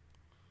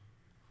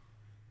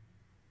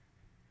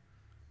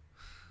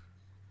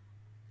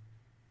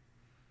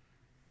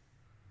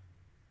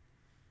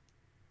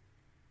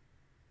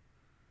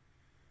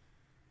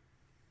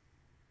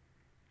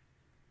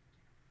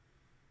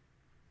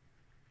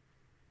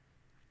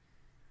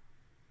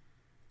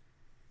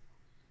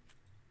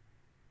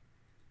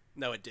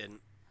 No, it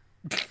didn't.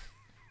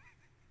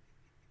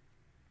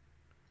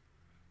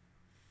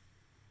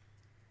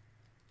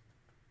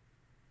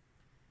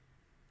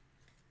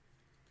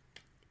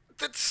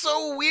 That's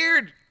so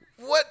weird.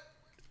 What?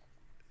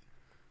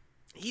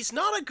 He's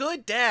not a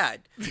good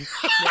dad.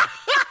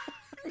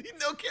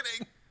 No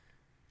kidding.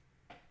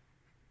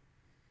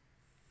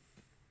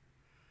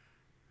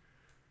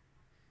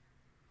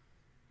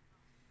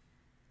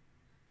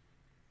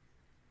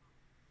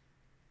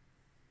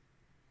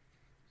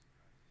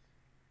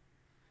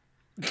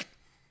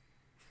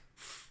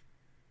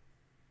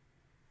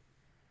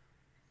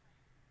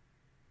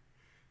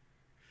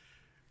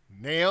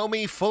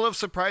 Naomi, full of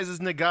surprises,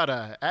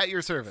 Nagata, at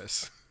your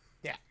service.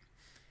 Yeah.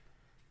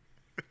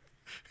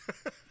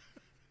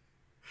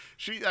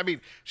 She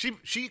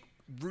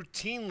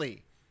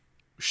routinely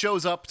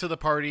shows up to the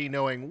party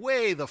knowing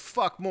way the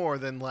fuck more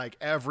than like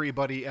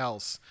everybody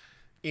else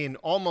in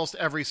almost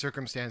every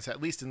circumstance,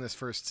 at least in this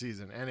first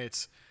season. And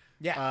it's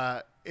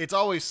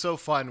always so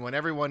fun when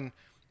everyone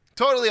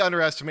totally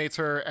underestimates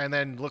her and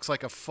then looks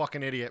like a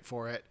fucking idiot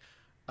for it.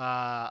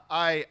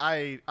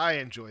 I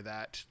enjoy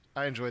that.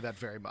 I enjoy that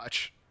very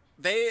much.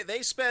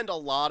 They spend a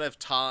lot of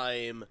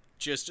time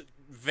just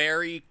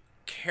very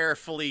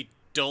carefully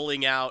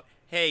doling out,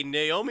 hey,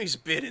 Naomi's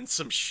been in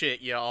some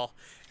shit, y'all.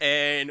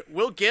 And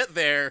we'll get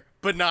there,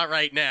 but not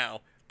right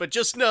now. But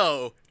just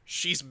know,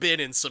 she's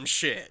been in some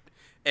shit.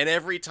 And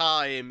every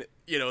time,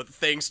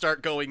 things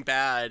start going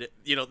bad,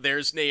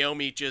 there's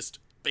Naomi just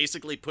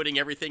basically putting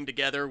everything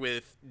together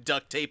with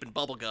duct tape and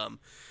bubblegum.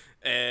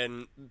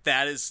 And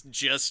that is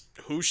just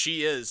who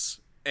she is.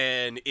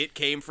 And it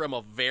came from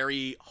a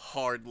very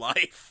hard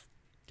life.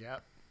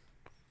 Yeah.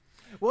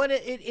 Well, and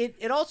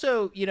it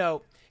also,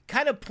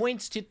 kind of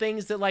points to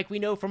things that like we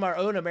know from our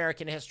own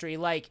American history,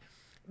 like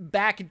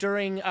back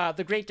during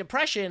the Great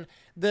Depression,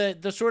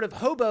 the sort of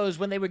hobos,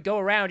 when they would go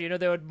around, you know,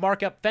 they would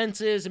mark up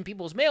fences and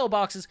people's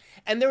mailboxes,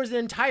 and there was an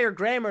entire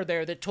grammar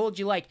there that told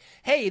you like,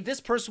 hey,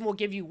 this person will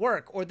give you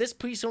work, or this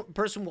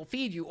person will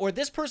feed you, or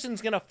this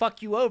person's gonna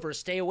fuck you over,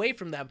 stay away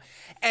from them.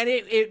 And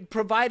it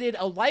provided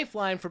a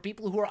lifeline for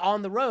people who are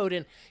on the road.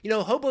 And, you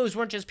know, hobos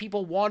weren't just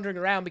people wandering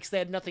around because they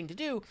had nothing to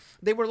do.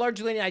 They were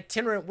largely an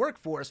itinerant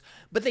workforce,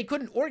 but they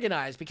couldn't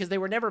organize because they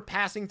were never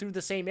passing through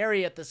the same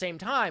area at the same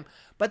time.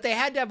 But they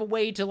had to have a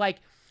way to like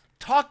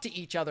talk to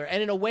each other,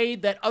 and in a way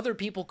that other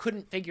people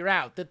couldn't figure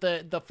out, that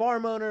the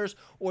farm owners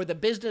or the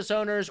business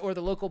owners or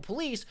the local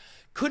police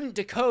couldn't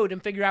decode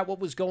and figure out what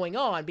was going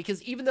on,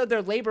 because even though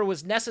their labor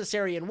was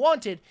necessary and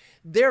wanted,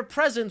 their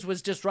presence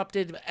was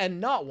disrupted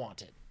and not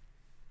wanted.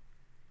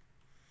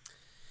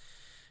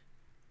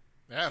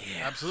 Yeah.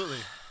 Absolutely.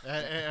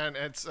 And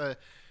it's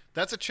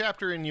that's a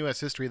chapter in U.S.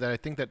 history that I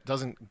think that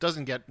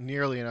doesn't get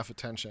nearly enough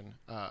attention.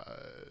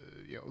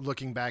 You know,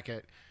 looking back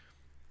at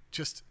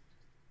just,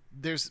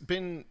 there's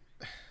been,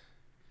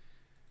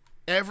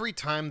 every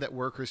time that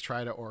workers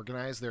try to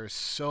organize, there's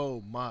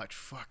so much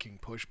fucking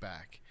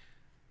pushback.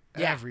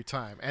 Yeah. Every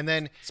time. And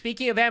then,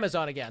 speaking of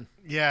Amazon again.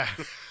 Yeah.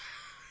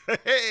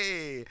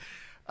 Hey,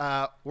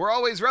 we're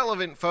always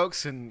relevant,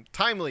 folks, and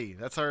timely.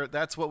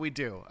 That's what we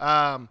do.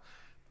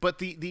 But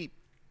the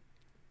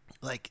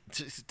like,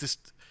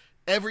 just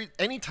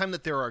any time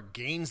that there are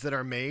gains that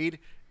are made,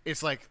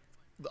 it's like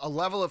a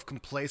level of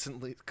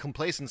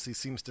complacency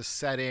seems to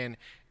set in,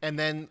 and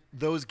then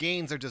those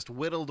gains are just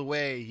whittled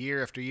away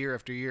year after year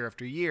after year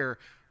after year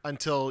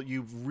until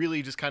you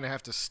really just kind of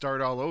have to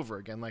start all over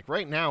again. Like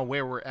right now,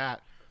 where we're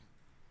at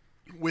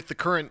with the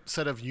current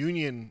set of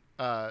union,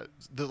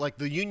 the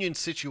union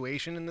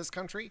situation in this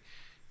country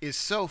is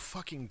so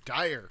fucking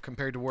dire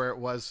compared to where it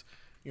was,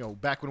 you know,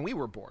 back when we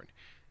were born.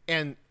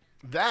 And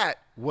that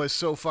was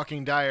so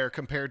fucking dire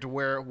compared to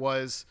where it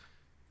was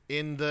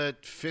in the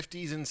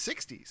 50s and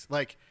 60s.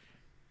 Like,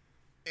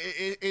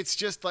 it's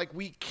just like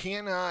we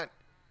cannot,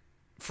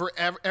 for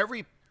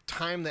every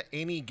time that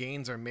any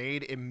gains are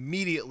made,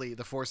 immediately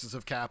the forces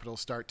of capital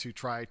start to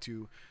try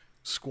to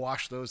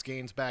squash those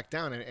gains back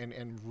down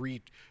and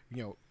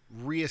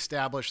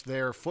reestablish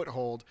their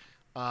foothold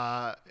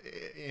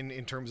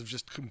in terms of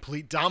just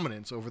complete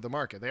dominance over the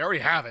market. They already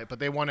have it, but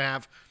they want to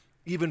have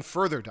even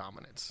further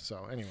dominance.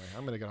 So anyway,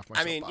 I'm going to get off my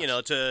soapbox. I mean, you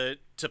know, to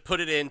put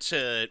it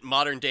into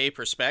modern day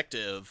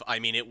perspective, I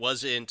mean, it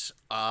wasn't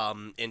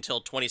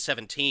until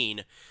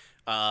 2017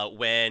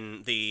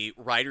 when the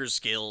Writers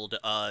Guild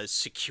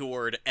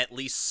secured at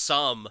least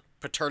some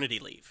paternity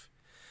leave.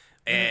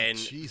 And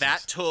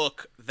that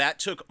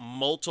took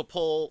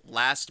multiple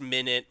last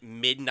minute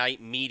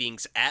midnight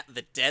meetings at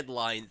the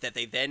deadline that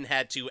they then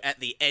had to, at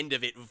the end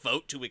of it,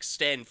 vote to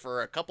extend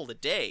for a couple of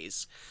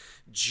days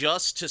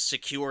just to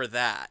secure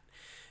that.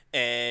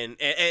 And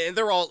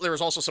there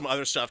was also some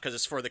other stuff because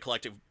it's for the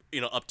collective,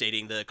 you know,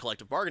 updating the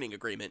collective bargaining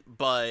agreement.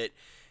 But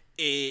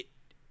it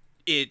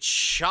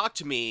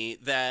shocked me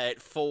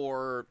that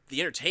for the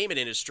entertainment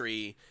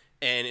industry,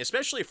 and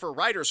especially for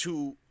writers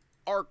who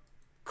are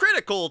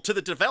critical to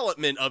the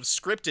development of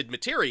scripted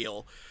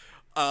material,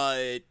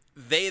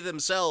 they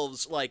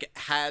themselves like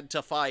had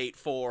to fight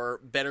for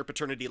better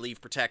paternity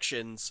leave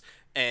protections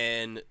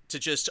and to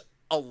just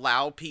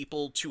allow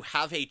people to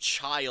have a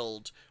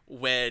child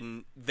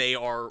when they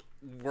are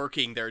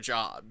working their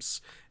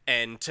jobs,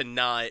 and to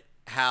not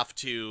have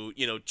to,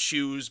 you know,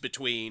 choose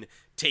between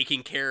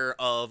taking care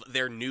of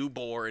their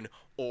newborn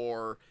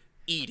or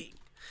eating.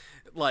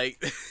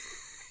 Like,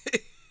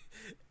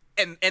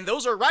 and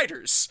those are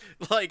writers.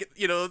 Like,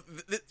 you know,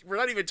 we're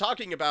not even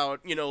talking about,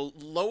 you know,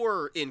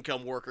 lower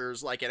income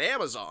workers like at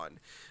Amazon.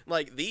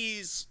 Like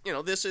these, you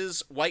know, this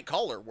is white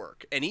collar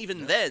work. And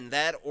even then,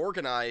 that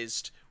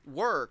organized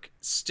work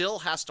still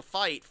has to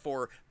fight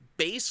for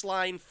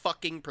baseline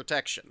fucking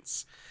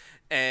protections.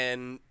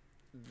 And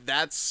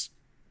that's,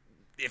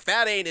 if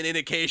that ain't an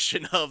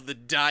indication of the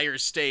dire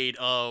state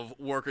of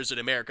workers in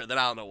America, then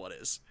I don't know what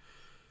is.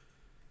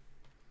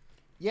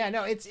 Yeah,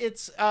 no,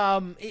 it's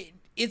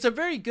a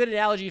very good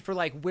analogy for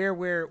like where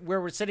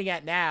we're sitting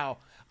at now.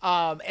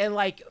 And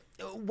like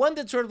one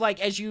that sort of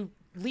like, as you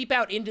leap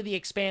out into the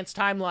Expanse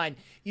timeline,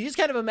 you just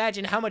kind of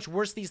imagine how much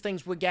worse these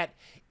things would get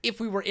if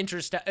we were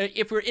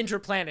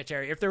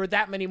interplanetary, if there were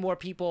that many more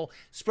people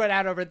spread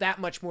out over that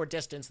much more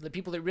distance. The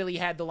people that really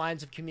had the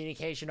lines of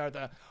communication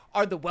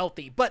are the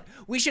wealthy. But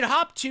we should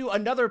hop to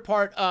another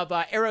part of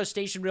Arrow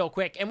Station real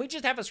quick, and we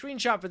just have a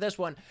screenshot for this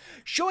one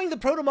showing the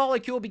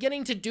protomolecule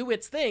beginning to do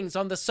its things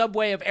on the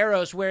subway of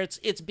Arrows, where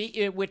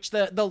which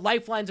the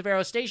lifelines of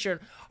Arrow Station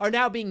are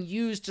now being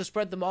used to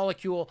spread the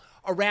molecule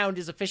around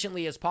as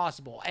efficiently as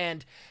possible.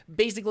 And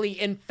basically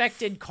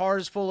infected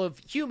cars full of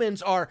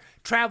humans are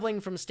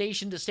traveling from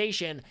station to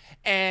station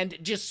and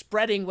just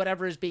spreading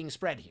whatever is being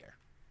spread here.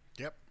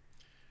 Yep.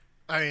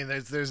 I mean,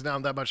 there's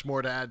not that much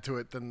more to add to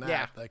it than that.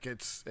 Yeah. Like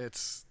it's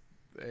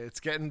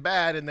getting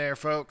bad in there,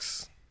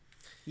 folks.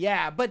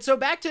 Yeah, but so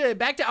back to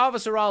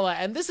Avasarala,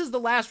 and this is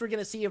the last we're going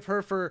to see of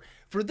her for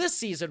this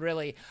season,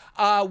 really,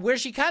 where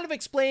she kind of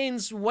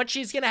explains what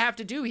she's going to have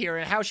to do here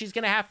and how she's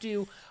going to have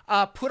to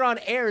put on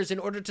airs in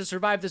order to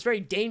survive this very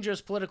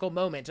dangerous political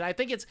moment. And I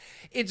think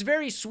it's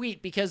very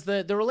sweet because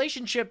the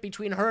relationship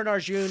between her and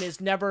Arjun is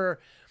never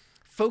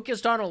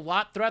focused on a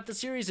lot throughout the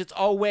series. It's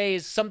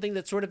always something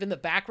that's sort of in the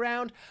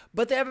background,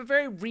 but they have a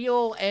very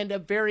real and a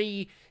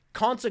very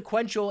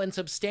consequential and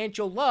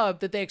substantial love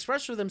that they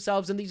express for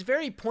themselves in these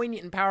very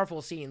poignant and powerful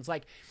scenes.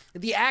 Like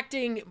the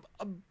acting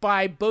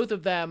by both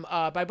of them,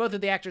 by both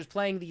of the actors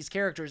playing these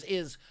characters,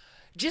 is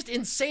just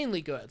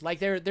insanely good. Like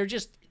they're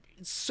just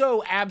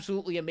so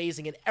absolutely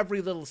amazing in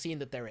every little scene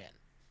that they're in.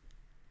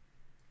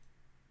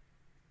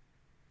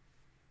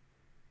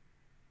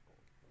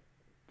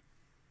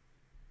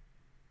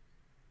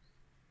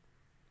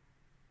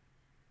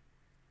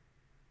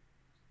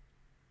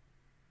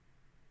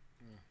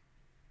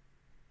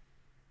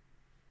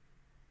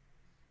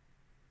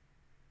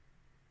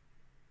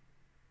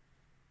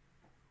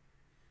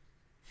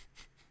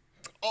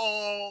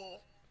 Oh.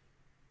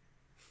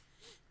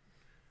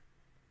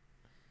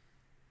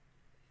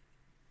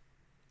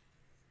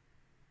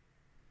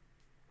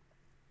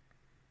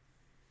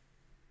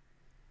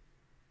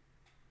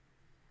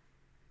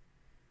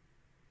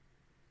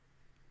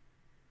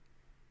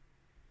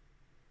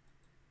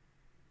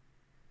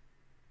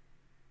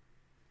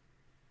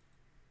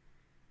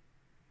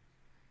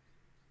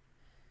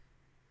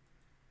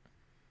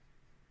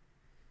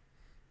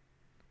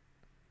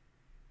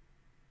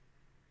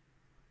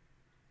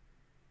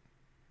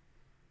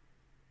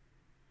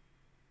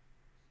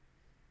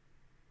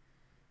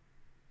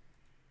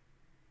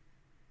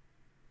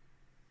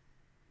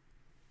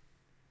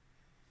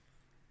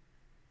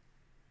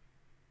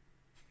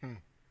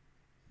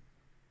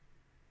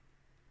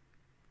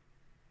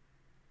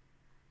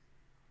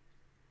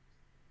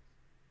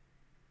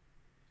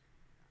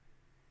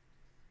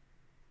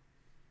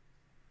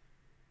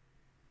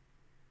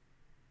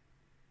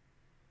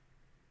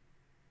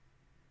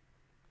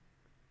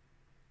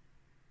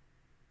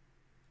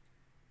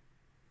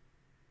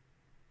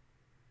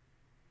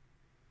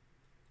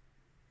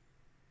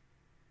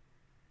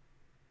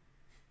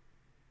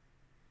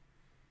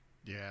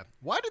 Yeah.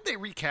 Why did they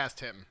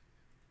recast him?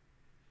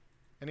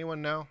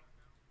 Anyone know?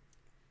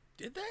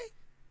 Did they?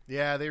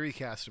 Yeah, they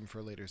recast him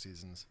for later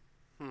seasons.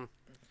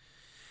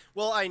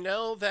 Well, I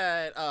know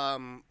that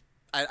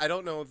I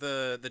don't know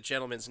the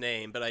gentleman's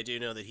name, but I do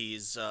know that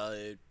he's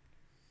a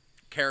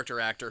character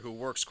actor who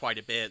works quite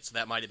a bit, so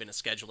that might have been a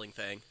scheduling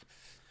thing.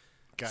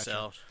 Gotcha.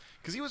 So,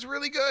 Because he was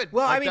really good.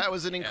 Well, like, I mean, that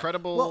was an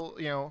incredible, well,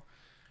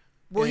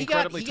 an he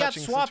incredibly got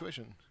touching swapped.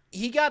 situation.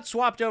 He got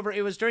swapped over.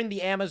 It was during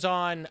the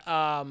Amazon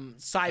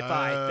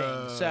sci-fi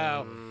thing,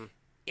 so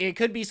it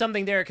could be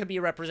something there. It could be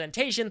a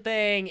representation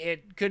thing.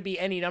 It could be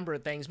any number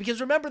of things.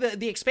 Because remember,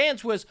 the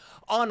Expanse was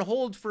on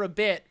hold for a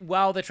bit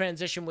while the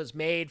transition was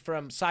made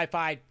from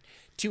sci-fi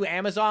to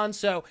Amazon,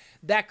 so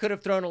that could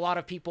have thrown a lot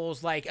of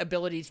people's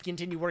ability to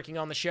continue working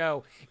on the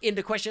show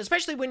into question,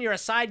 especially when you're a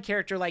side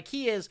character like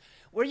he is,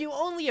 where you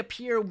only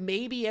appear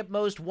maybe at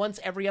most once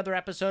every other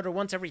episode or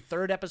once every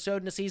third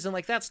episode in a season.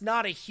 That's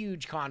not a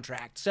huge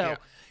contract. So,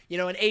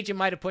 an agent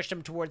might have pushed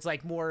him towards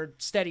more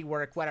steady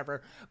work,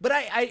 whatever. But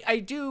I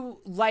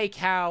do like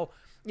how,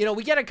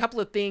 we get a couple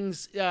of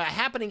things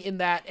happening in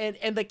that,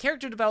 and the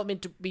character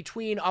development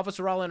between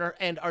Avasarala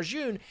and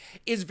Arjun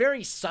is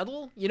very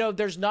subtle.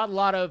 There's not a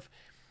lot of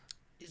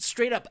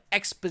straight up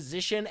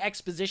exposition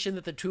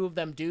that the two of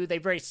them do. They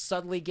very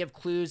subtly give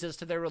clues as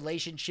to their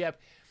relationship,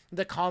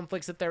 the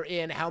conflicts that they're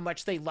in, how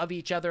much they love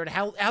each other, and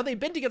how they've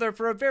been together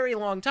for a very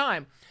long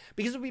time.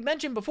 Because we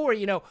mentioned before,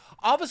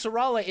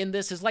 Avasarala in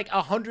this is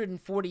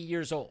 140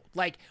 years old.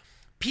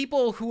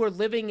 People who are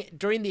living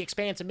during the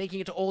Expanse and making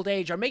it to old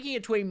age are making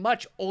it to a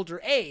much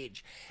older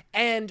age.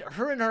 And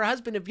her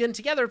husband have been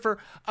together for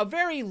a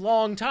very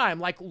long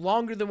time,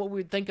 longer than what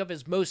we would think of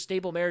as most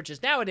stable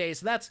marriages nowadays.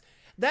 So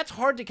that's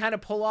hard to kind of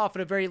pull off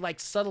in a very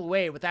subtle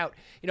way without,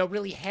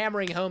 really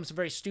hammering home some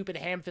very stupid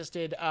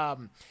ham-fisted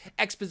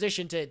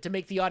exposition to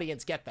make the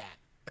audience get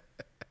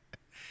that.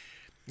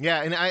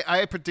 Yeah, and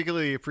I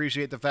particularly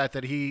appreciate the fact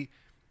that he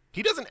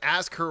doesn't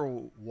ask her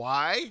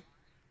why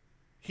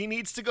he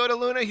needs to go to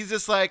Luna. He's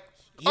just like,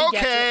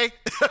 okay.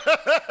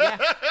 Yeah.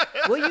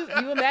 Well,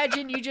 you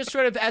imagine you just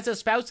sort of, as a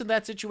spouse in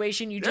that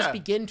situation, you just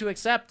begin to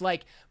accept,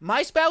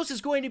 my spouse is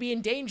going to be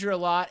in danger a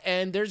lot,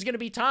 and there's going to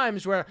be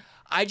times where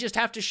I just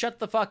have to shut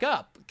the fuck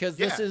up, because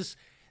this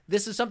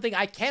is something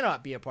I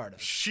cannot be a part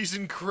of. She's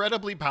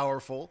incredibly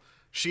powerful.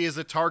 She is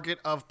a target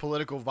of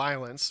political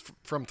violence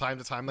from time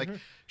to time.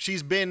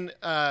 She's been,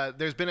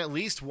 there's been at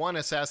least one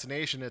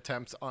assassination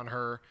attempt on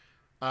her.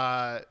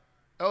 I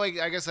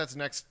guess that's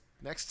next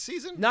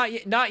season?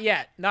 Not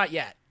yet.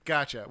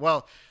 Gotcha.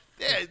 Well,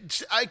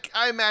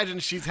 I imagine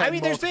she's had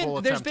multiple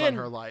attempts on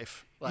her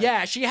life.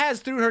 Yeah, she has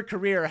through her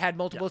career had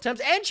multiple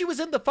attempts, and she was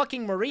in the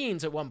fucking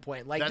Marines at one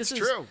point. That's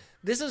true.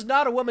 This is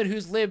not a woman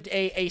who's lived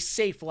a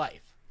safe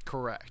life.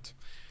 Correct.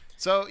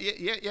 So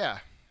yeah.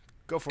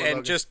 Go for it. And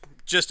Logan.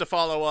 just to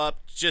follow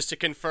up, just to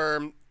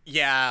confirm,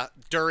 yeah,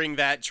 during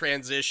that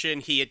transition,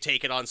 he had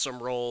taken on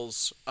some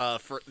roles,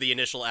 for the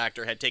initial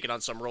actor had taken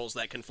on some roles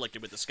that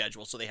conflicted with the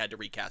schedule, so they had to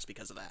recast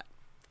because of that.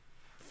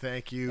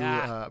 Thank you,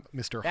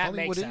 Mr. that Hollywood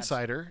makes sense.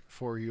 Insider,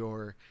 for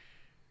your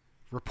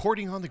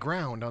reporting on the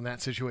ground on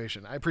that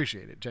situation. I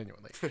appreciate it,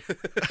 genuinely.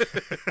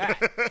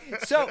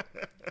 So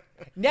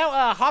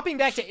now, hopping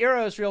back to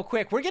Eros real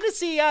quick, we're going to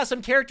see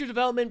some character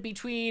development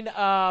between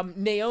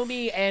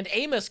Naomi and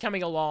Amos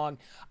coming along,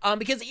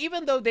 because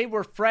even though they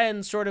were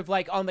friends sort of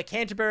like on the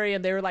Canterbury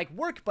and they were like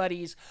work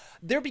buddies,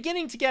 they're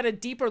beginning to get a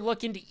deeper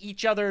look into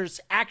each other's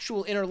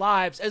actual inner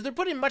lives as they're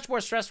put in much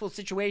more stressful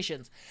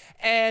situations.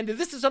 And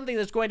this is something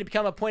that's going to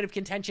become a point of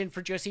contention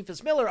for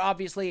Josephus Miller,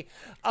 obviously,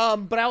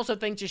 but I also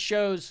think just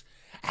shows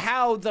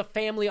how the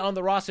family on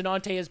the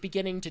Rocinante is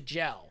beginning to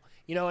gel,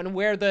 you know, and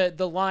where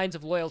the lines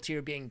of loyalty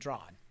are being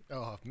drawn.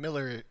 Oh,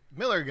 Miller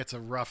gets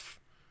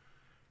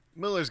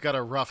Miller's got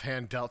a rough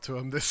hand dealt to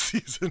him this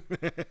season,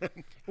 man.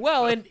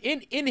 Well,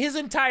 in his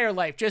entire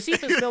life,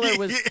 Josephus Miller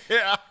was,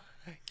 Yeah.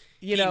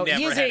 you know,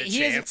 he never had a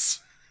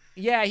chance.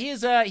 he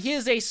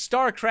is a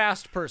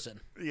star-crossed person.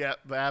 Yeah,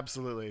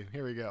 absolutely.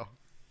 Here we go.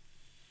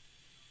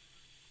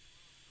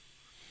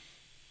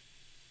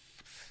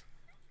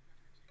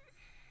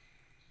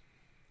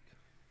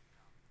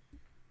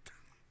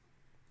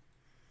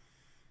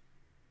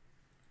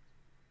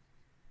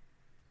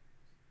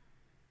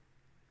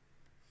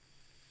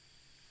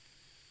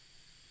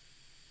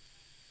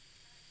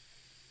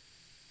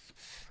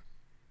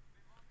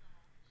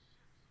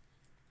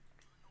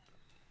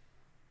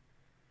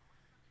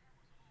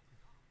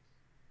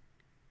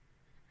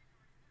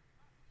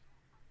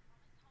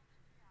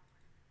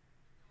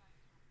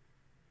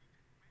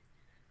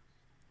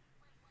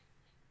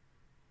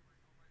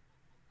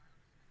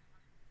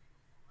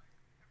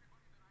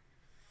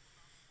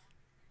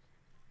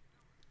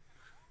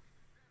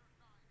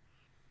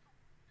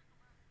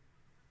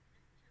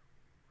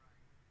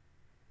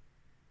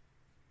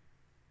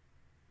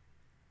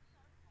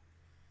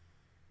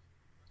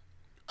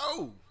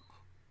 Oh.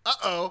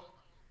 Uh-oh.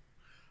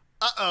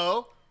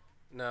 Uh-oh.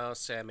 No,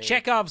 Sammy.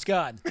 Chekhov's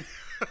gun.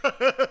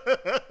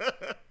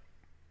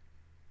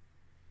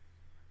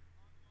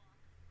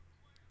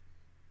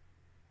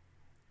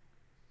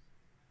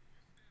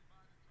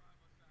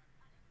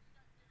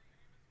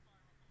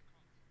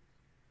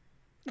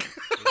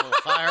 We'll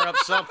fire up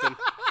something.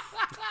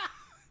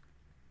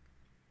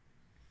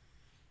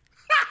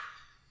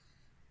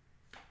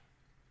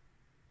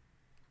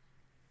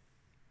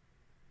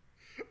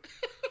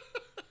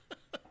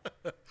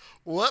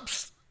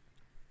 Whoops.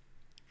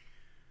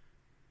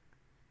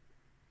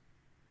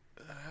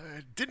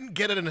 Didn't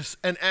get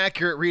an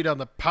accurate read on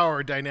the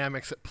power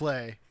dynamics at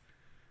play.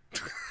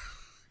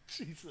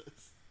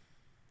 Jesus.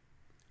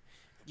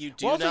 You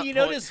do Well, also, not you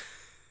point- notice.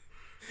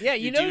 Yeah,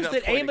 you do notice not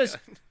that point a Amos.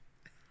 gun.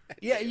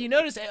 Yeah, you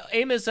notice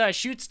Amos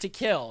shoots to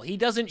kill. He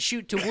doesn't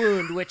shoot to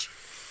wound, which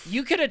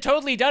you could have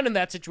totally done in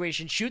that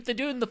situation. Shoot the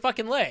dude in the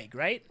fucking leg,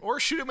 right? Or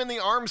shoot him in the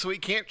arm so he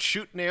can't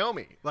shoot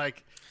Naomi.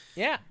 Like,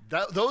 Yeah.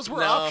 those were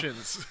No.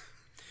 options.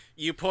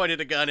 You pointed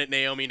a gun at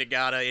Naomi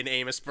Nagata in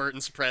Amos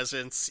Burton's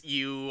presence.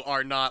 You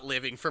are not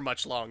living for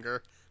much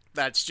longer.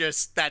 That's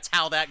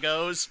how that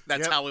goes.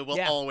 That's Yep. how it will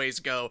Yeah. always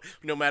go,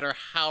 no matter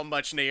how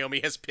much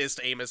Naomi has pissed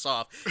Amos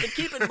off. And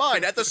keep in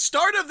mind, at the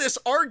start of this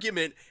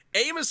argument,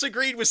 Amos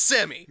agreed with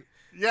Semi.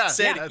 Yeah.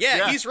 Said,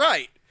 yeah, he's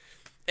right.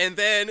 And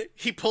then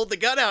he pulled the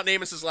gun out, and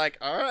Amos is like,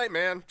 all right,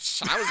 man,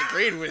 I was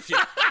agreeing with you.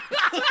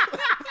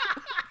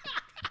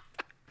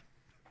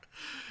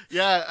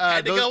 Yeah.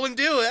 Had to go and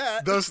do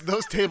that.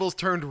 Those tables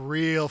turned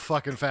real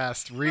fucking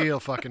fast. Real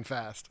fucking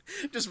fast.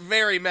 Just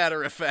very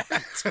matter of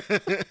fact.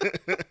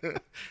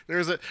 There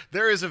is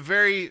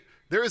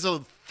a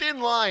thin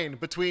line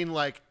between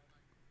like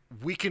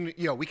we can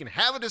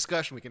have a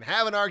discussion, we can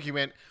have an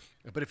argument,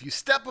 but if you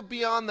step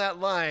beyond that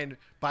line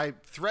by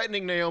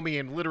threatening Naomi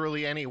in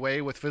literally any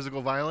way with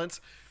physical violence,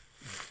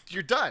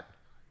 you're done.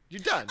 You're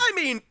done. I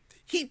mean,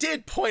 he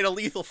did point a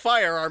lethal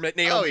firearm at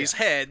Naomi's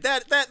head.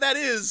 That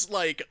is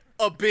like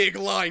a big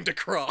line to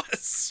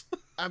cross.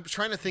 I'm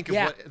trying to think of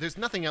Yeah. there's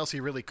nothing else he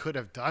really could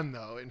have done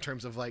though in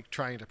terms of like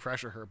trying to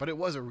pressure her, but it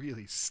was a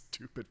really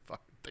stupid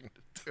fucking thing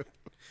to do.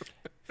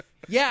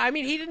 Yeah, I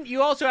mean,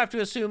 you also have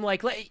to assume,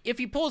 like, if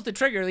he pulls the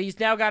trigger, he's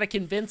now got to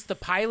convince the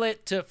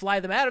pilot to fly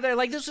them out of there.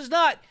 Like, this was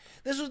not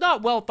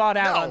well thought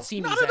out No, on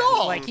Semi's not at end.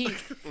 all. Like,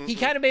 he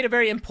kind of made a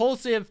very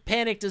impulsive,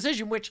 panic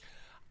decision, which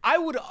I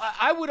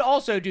would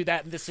also do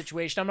that in this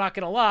situation. I'm not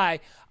going to lie.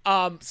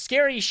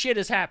 Scary shit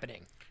is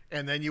happening.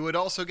 And then you would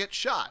also get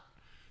shot.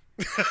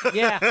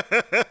 Yeah.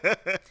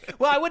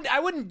 Well,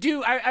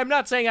 I'm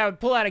not saying I would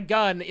pull out a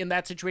gun in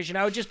that situation.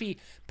 I would just be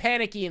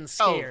panicky and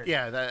scared. Oh,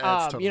 yeah,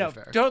 that's totally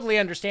fair. Totally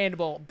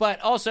understandable. But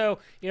also,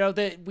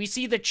 we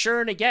see the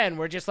churn again.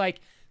 We're just like,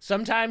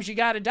 sometimes you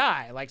got to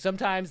die. Like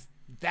sometimes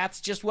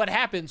that's just what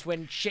happens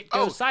when shit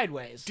goes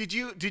sideways. Did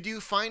you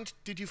find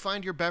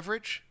your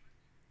beverage?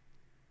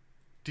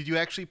 Did you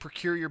actually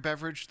procure your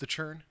beverage, the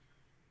churn?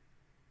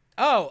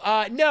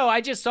 Oh, no, I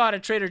just saw it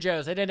at Trader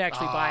Joe's. I didn't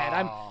actually buy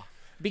it.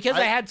 Because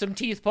I had some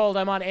teeth pulled,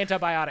 I'm on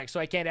antibiotics, so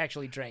I can't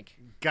actually drink.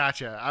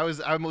 Gotcha. I'm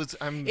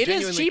It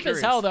is cheap curious.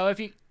 as hell, though. If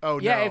you no.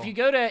 if you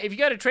go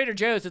to Trader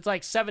Joe's, it's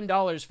like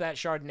 $7 for that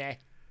Chardonnay.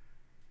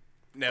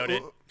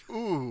 Noted.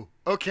 Ooh,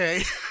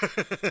 okay.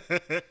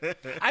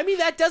 I mean,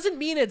 that doesn't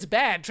mean it's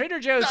bad. Trader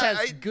Joe's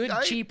has good,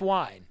 cheap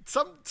wine.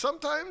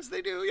 Sometimes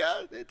they do,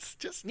 yeah. It's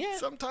just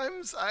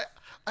sometimes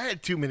I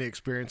had too many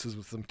experiences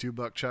with some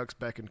 $2 chucks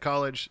back in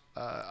college.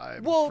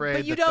 I'm afraid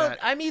but you that don't.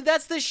 I mean,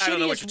 that's the don't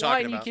know what shittiest you're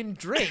talking wine you about. can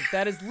drink.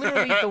 That is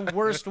literally the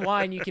worst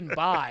wine you can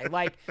buy.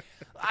 Like,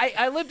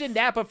 I lived in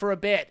Napa for a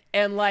bit,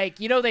 and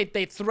like, you know, they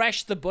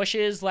thresh the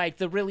bushes, like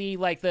the really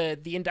like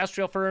the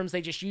industrial firms.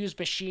 They just use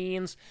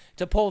machines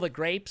to pull the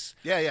grapes.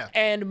 Yeah.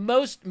 And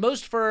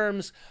most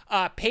firms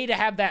pay to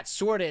have that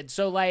sorted.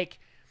 So like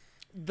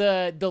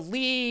the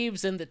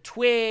leaves and the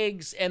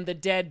twigs and the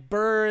dead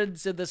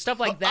birds and the stuff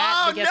like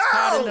that gets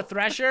caught in the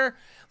thresher,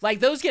 like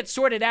those get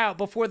sorted out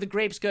before the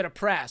grapes go to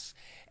press.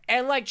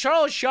 And like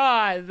Charles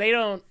Shaw, they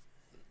don't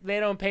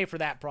pay for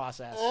that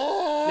process.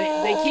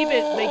 They keep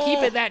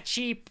it that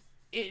cheap,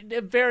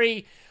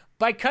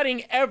 by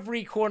cutting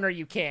every corner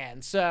you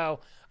can. So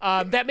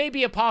that may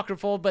be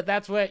apocryphal, but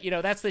that's what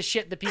that's the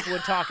shit that people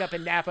would talk up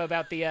in Napa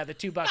about the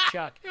 $2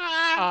 chuck.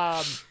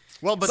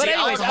 Well, but But the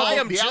anyways, alcohol, I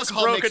am the just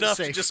alcohol broke makes it enough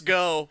safe. to just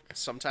go,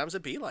 sometimes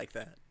it be like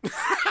that.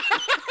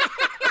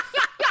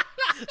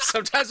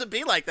 Sometimes it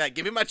be like that.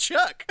 Give me my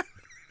chuck.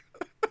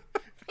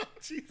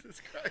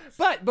 Jesus Christ.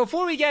 But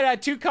before we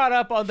get too caught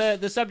up on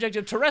the subject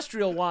of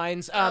terrestrial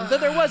wines, though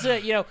there was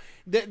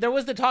there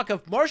was the talk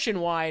of Martian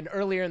wine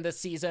earlier in this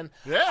season.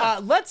 Yeah.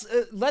 Let's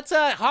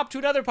hop to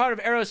another part of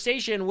Arrow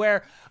Station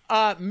where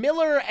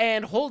Miller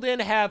and Holden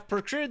have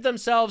procured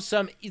themselves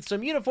some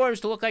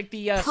uniforms to look like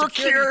the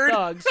security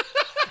thugs.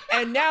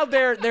 And now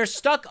they're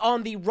stuck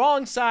on the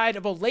wrong side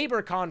of a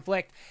labor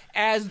conflict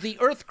as the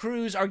Earth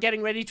crews are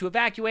getting ready to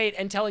evacuate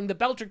and telling the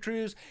Belter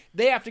crews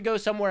they have to go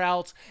somewhere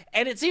else.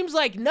 And it seems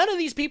like none of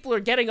these people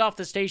are getting off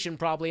the station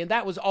probably, and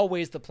that was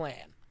always the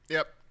plan.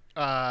 Yep.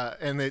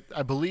 And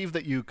I believe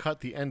that you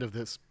cut the end of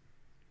this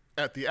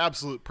at the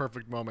absolute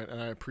perfect moment,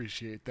 and I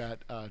appreciate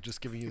that.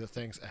 Just giving you the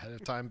things ahead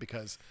of time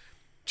because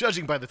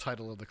judging by the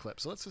title of the clip.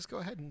 So let's just go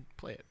ahead and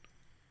play it.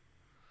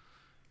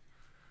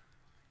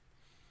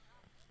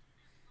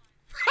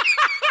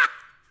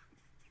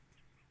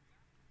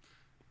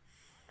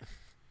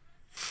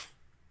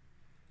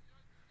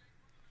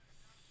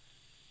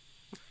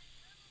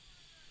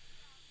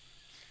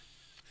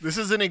 This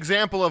is an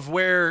example of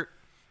where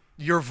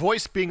your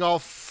voice being all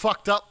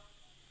fucked up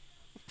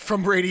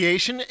from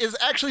radiation is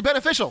actually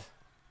beneficial.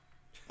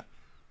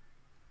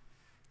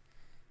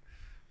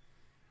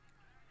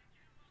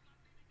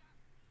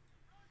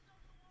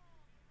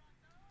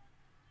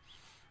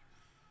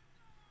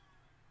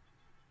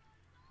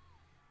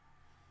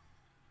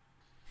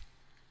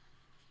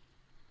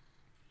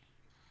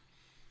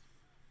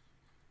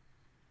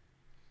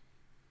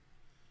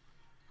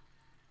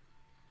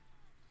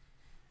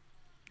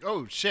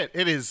 Oh shit,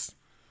 it is.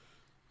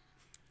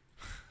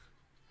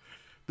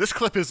 This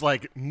clip is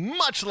like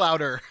much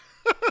louder.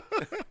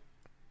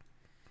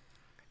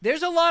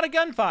 There's a lot of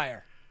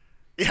gunfire.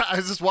 Yeah, I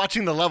was just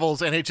watching the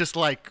levels and it just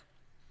like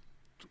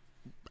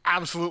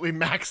absolutely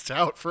maxed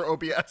out for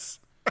OBS.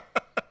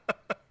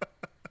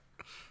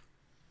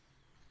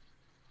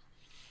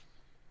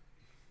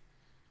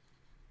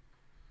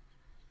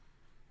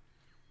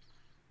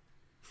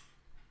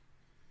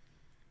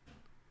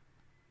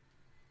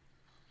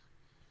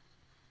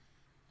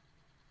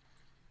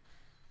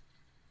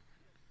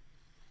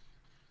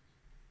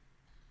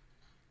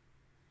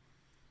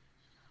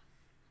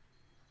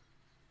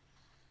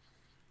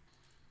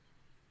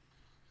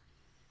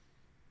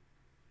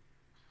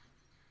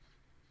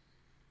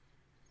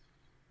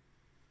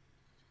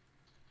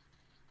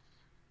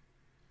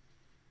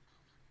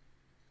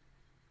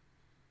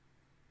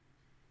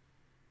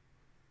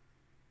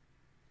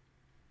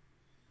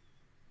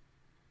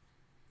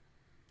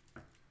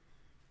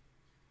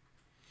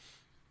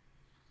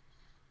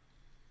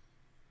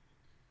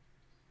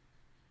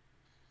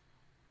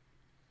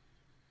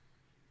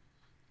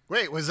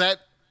 Wait, was that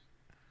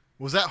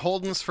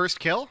Holden's first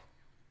kill?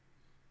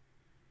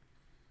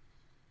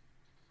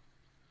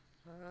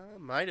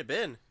 Might have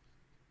been.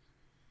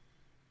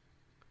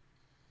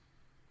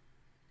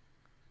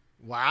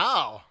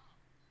 Wow.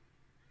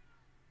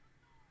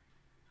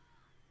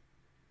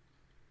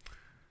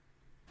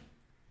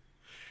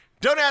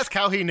 Don't ask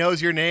how he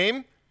knows your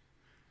name.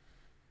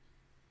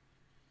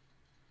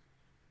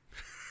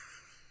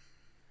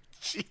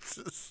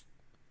 Jesus.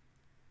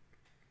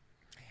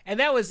 And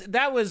that was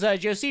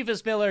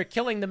Josephus Miller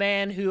killing the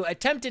man who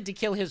attempted to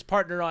kill his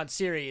partner on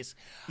Ceres,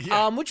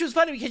 which was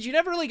funny because you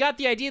never really got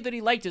the idea that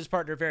he liked his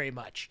partner very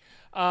much,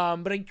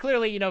 but he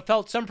clearly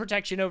felt some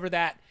protection over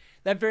that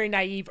very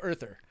naive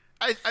Earther.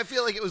 I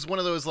feel like it was one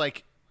of those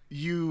like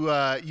you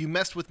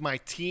messed with my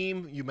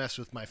team, you messed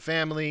with my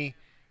family,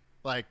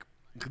 like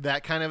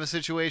that kind of a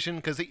situation.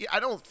 Because I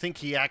don't think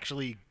he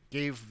actually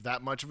gave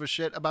that much of a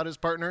shit about his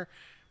partner,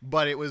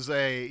 but it was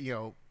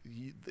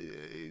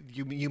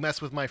you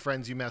mess with my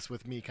friends, you mess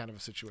with me kind of a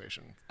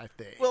situation, I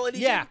think. Well, and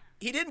Yeah.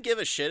 he didn't give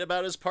a shit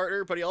about his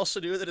partner, but he also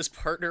knew that his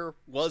partner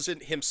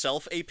wasn't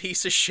himself a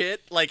piece of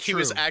shit. Like, he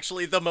was True.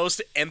 actually the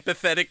most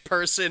empathetic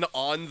person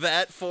on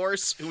that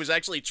force, who was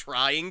actually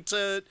trying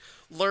to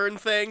learn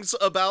things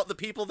about the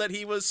people that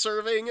he was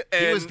serving.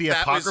 And he was the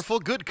that apocryphal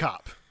good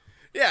cop.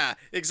 Yeah,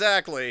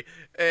 exactly.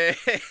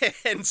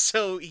 And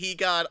so he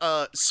got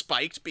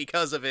spiked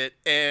because of it,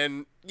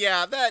 and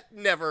yeah, that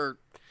never...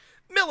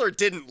 Miller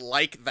didn't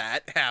like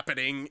that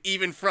happening,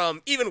 even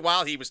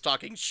while he was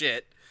talking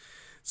shit.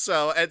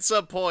 So at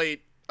some point,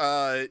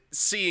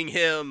 seeing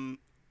him,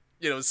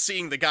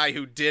 seeing the guy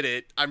who did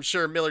it, I'm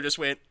sure Miller just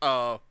went,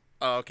 "Oh,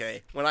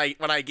 okay. When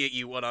I get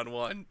you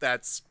one-on-one,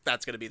 that's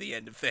gonna be the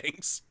end of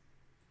things."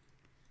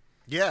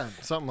 Yeah,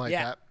 something like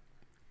Yeah. that.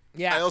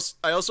 Yeah.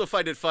 I also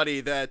find it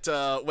funny that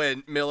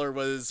when Miller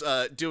was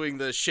doing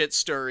the shit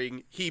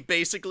stirring, he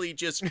basically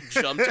just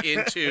jumped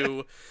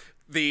into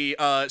the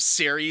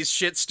series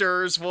shit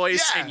stirs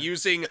voice Yeah. and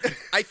using.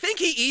 I think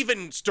he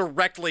even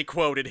directly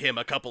quoted him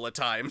a couple of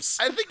times.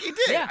 I think he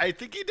did. Yeah. I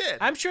think he did.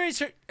 I'm sure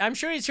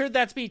he's heard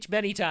that speech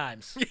many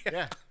times.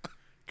 Yeah.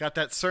 Got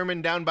that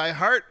sermon down by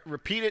heart.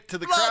 Repeat it to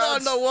the Blood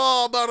crowds. on the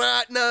wall,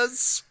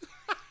 Baratnas.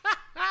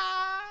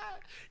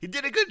 He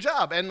did a good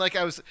job, and like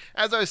as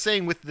I was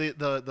saying, with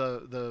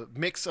the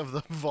mix of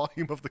the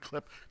volume of the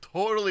clip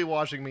totally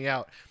washing me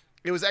out,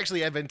 it was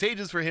actually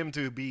advantageous for him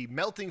to be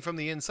melting from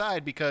the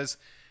inside, because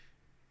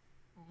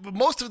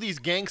most of these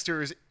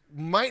gangsters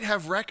might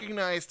have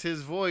recognized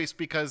his voice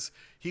because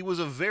he was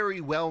a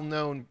very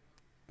well-known,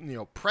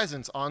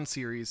 presence on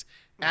series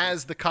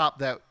as the cop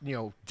that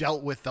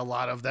dealt with a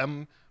lot of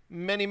them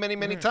many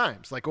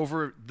times, like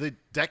over the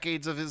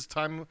decades of his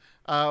time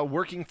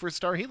working for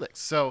Star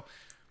Helix. So.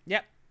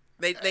 Yep.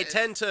 They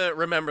tend to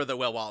remember the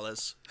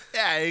Wilwalas.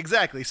 Yeah,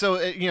 exactly. So,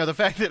 the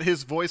fact that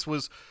his voice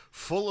was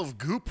full of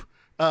goop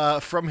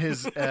from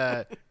his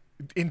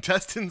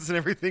intestines and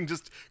everything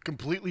just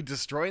completely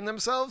destroying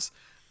themselves,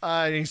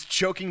 and he's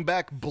choking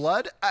back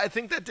blood, I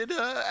think that did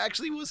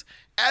actually was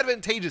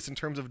advantageous in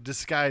terms of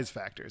disguise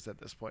factors at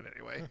this point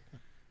anyway.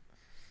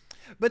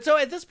 But so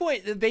at this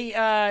point, they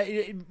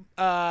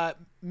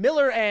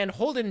Miller and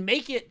Holden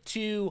make it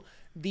to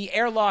the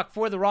airlock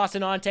for the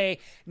Rocinante,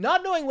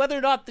 not knowing whether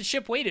or not the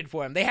ship waited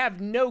for him. They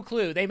have no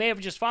clue. They may have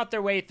just fought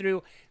their way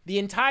through the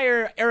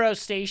entire Aero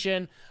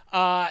station,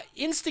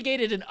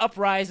 instigated an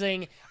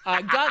uprising,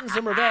 gotten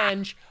some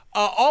revenge,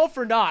 all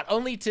for naught,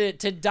 only to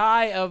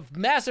die of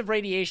massive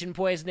radiation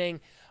poisoning,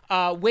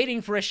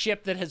 waiting for a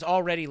ship that has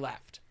already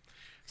left.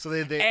 So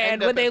they And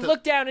end up when they at the-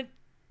 look down at...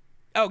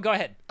 Oh, go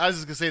ahead. I was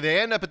just gonna say, they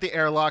end up at the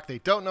airlock. They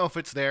don't know if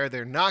it's there.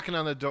 They're knocking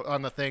on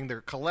the thing. They're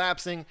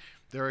collapsing.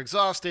 They're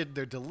exhausted.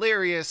 They're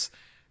delirious.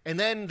 And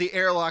then the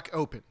airlock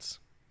opens.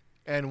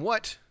 And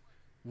what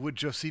would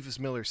Josephus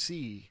Miller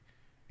see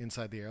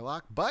inside the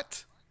airlock?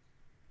 But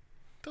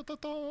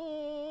da-da-da,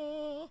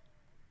 All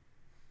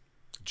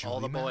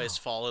Julie the Mao. boys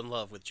fall in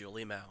love with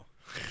Julie Mao.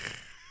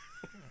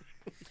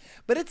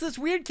 But it's this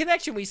weird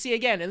connection we see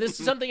again, and this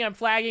is something I'm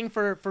flagging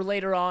for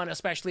later on,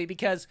 especially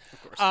because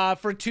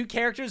for two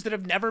characters that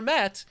have never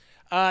met,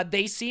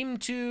 they seem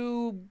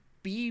to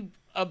be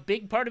a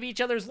big part of each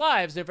other's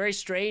lives in a very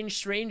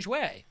strange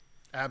way.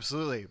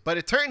 Absolutely. But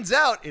it turns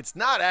out it's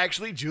not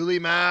actually Julie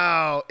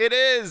Mao. It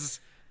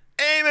is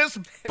Amos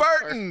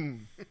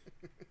Burton.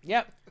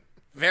 Yep.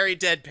 Very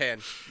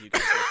deadpan. You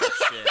guys look like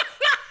shit.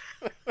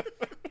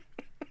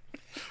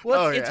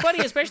 Well, Oh, it's yeah. funny,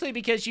 especially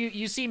because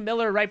you see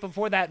Miller right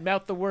before that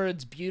mouth the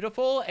words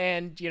beautiful,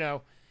 and, you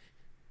can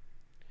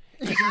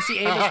see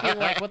Amos being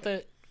like, what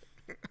the...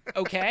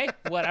 Okay,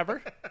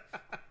 whatever.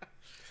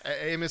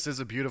 Amos is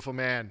a beautiful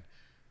man.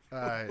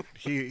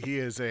 He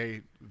is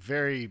a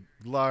very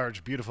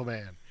large, beautiful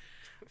man.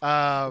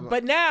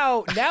 But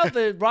now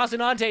the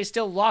Rocinante is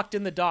still locked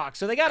in the dock,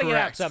 so they got to get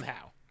out Correct.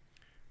 somehow.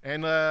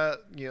 And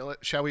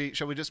shall we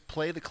just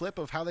play the clip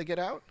of how they get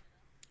out?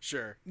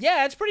 Sure.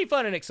 Yeah, it's pretty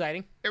fun and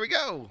exciting. Here we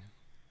go.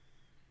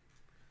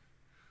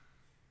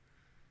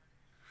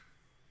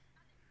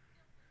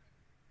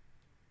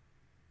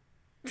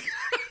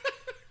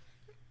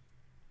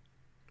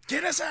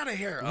 Get us out of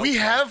here. We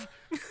have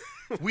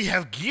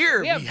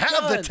gear. We have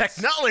have the guns.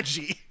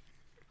 technology.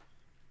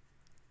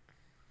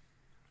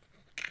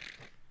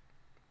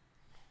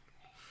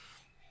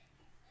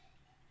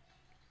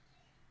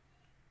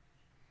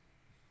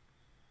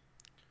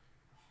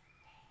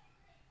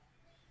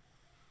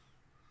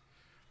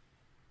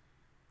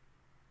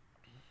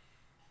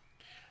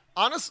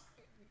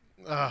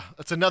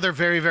 That's another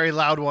very, very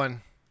loud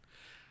one.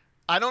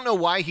 I don't know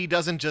why he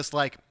doesn't just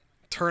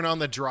turn on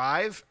the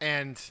drive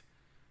and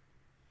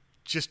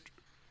just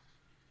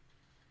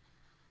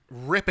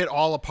rip it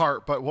all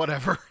apart, but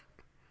whatever.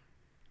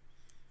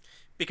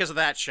 Because of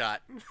that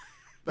shot.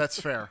 That's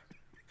fair.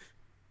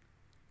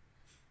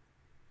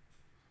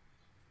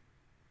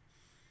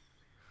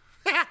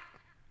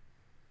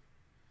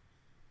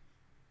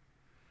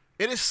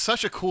 It is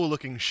such a cool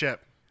looking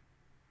ship.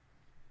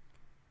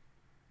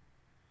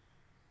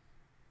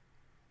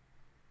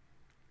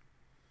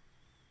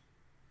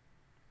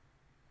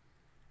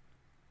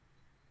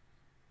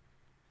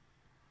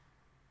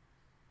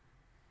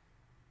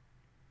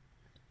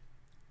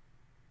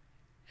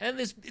 And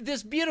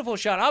this beautiful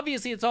shot,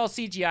 obviously it's all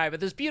CGI,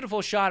 but this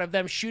beautiful shot of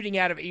them shooting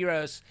out of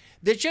Eros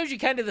that shows you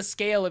kind of the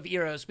scale of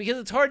Eros, because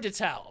it's hard to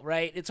tell,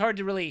 right? It's hard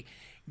to really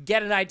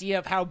get an idea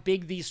of how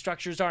big these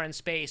structures are in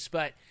space,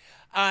 but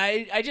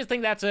I just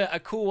think that's a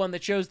cool one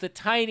that shows the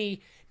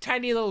tiny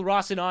little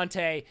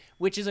Rocinante,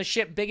 which is a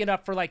ship big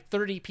enough for like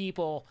 30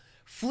 people,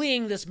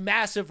 fleeing this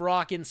massive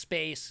rock in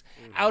space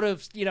out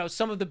of,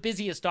 some of the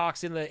busiest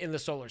docks in the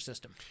solar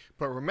system.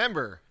 But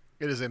remember,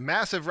 it is a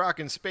massive rock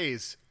in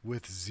space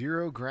with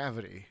zero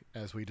gravity,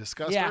 as we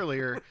discussed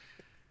earlier,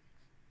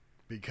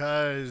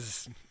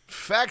 because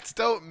facts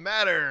don't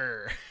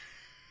matter.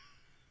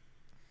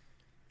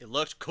 It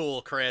looked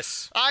cool,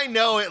 Chris. I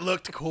know it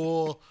looked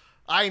cool.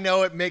 I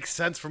know it makes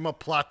sense from a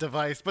plot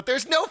device, but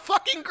there's no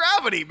fucking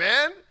gravity,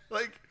 man.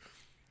 Like,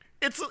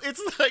 it's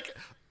like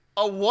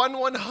a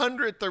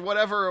 1/100th or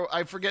whatever.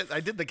 I forget.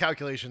 I did the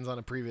calculations on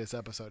a previous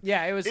episode.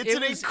 Yeah, It's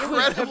an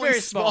incredibly a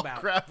very small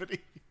amount. gravity.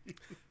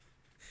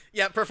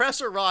 Yeah,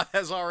 Professor Roth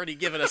has already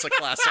given us a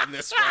class on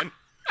this one.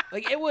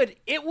 Like,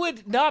 it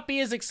would not be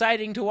as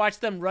exciting to watch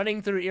them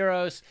running through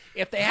Eros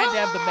if they had to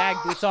have the mag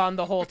boots on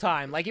the whole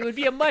time. Like, it would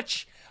be a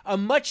much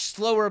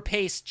slower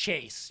paced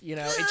chase.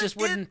 It just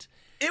wouldn't.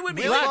 It would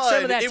be without fun.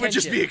 some of that It would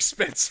just tension. be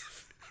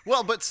expensive.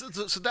 Well, but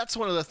so that's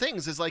one of the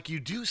things is like you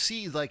do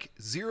see like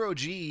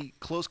 0G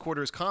close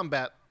quarters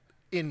combat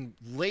in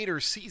later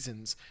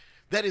seasons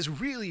that is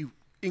really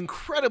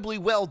incredibly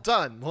well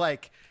done.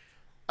 Like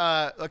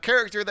a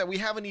character that we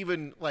haven't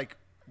even like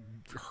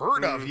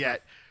heard of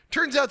yet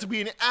turns out to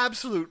be an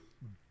absolute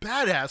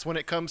badass when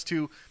it comes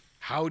to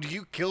how do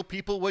you kill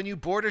people when you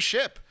board a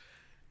ship,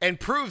 and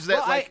proves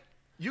that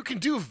you can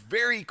do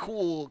very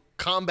cool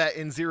combat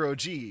in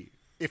 0G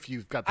if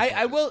you've got the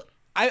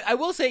I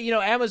will say,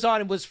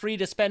 Amazon was free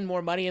to spend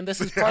more money, and this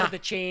is part of the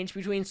change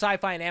between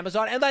Sci-Fi and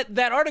Amazon. And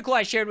that article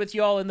I shared with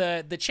you all in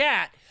the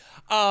chat,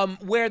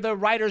 where the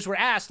writers were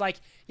asked,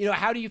 like,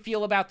 how do you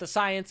feel about the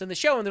science and the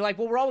show? And they're like,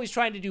 well, we're always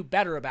trying to do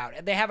better about it.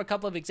 And they have a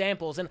couple of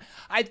examples. And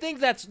I think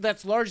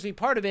that's largely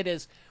part of it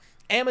is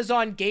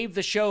Amazon gave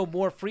the show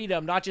more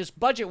freedom, not just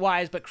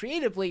budget-wise, but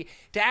creatively,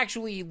 to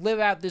actually live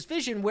out this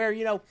vision where,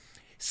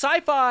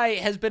 Sci-Fi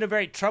has been a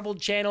very troubled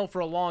channel for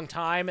a long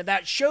time, and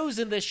that shows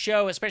in this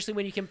show, especially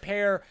when you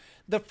compare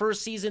the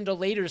first season to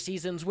later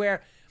seasons,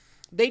 where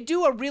they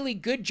do a really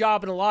good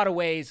job in a lot of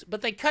ways,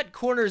 but they cut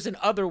corners in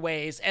other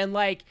ways. And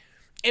like,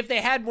 if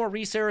they had more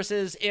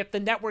resources, if the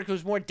network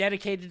was more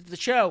dedicated to the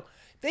show,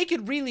 they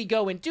could really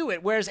go and do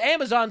it. Whereas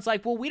Amazon's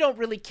like, well, we don't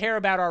really care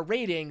about our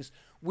ratings.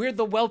 We're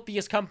the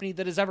wealthiest company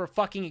that has ever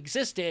fucking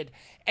existed.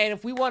 And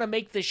if we want to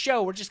make this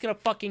show, we're just going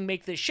to fucking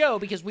make this show,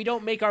 because we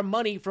don't make our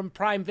money from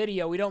Prime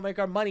Video. We don't make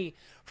our money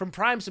from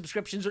Prime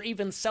subscriptions or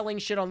even selling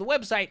shit on the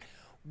website.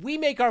 We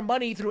make our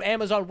money through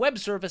Amazon Web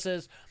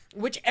Services,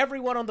 which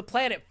everyone on the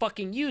planet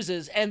fucking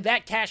uses. And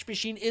that cash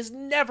machine is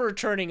never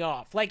turning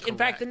off. Like, in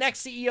fact, the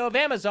next CEO of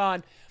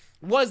Amazon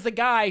was the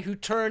guy who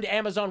turned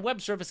Amazon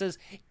Web Services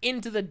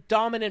into the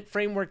dominant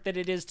framework that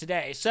it is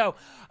today. So,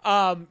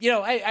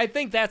 I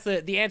think that's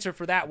the answer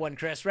for that one,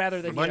 Chris, rather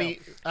than,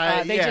 money,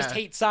 they just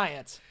hate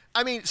science.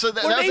 I mean, so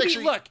that Or was maybe,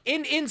 actually... look,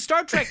 in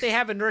Star Trek, they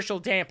have inertial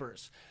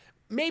dampers.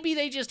 Maybe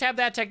they just have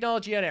that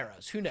technology on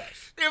Arrows. Who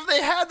knows? If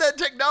they had that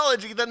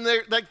technology, then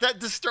they're like that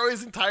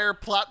destroys entire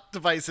plot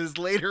devices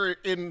later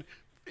in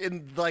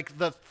like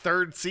the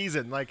third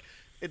season. Like,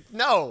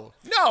 no.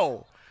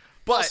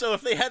 But Also,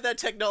 if they had that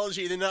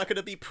technology, they're not going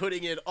to be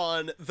putting it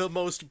on the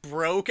most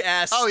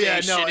broke-ass oh yeah,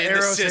 station no, in the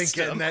Arrows ain't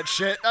system. getting that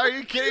shit. Are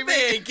you kidding me?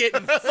 They ain't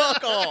getting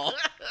fuck all.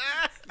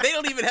 They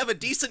don't even have a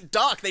decent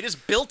dock. They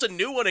just built a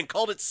new one and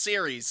called it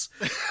Ceres.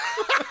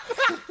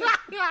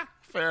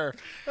 Fair.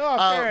 Oh,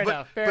 fair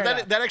enough.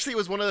 But that actually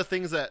was one of the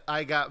things that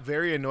I got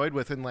very annoyed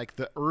with in like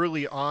the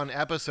early on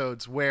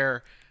episodes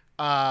where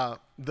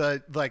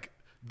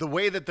the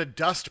way that the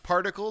dust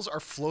particles are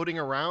floating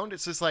around.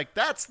 It's just like,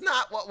 that's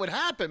not what would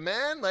happen,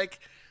 man. Like,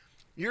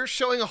 you're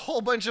showing a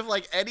whole bunch of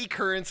like eddy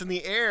currents in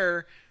the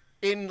air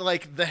in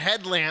like the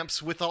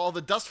headlamps with all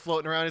the dust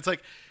floating around. It's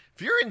like,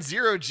 if you're in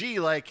 0G,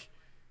 like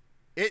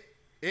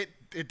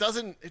it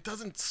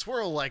doesn't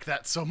swirl like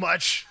that so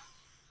much.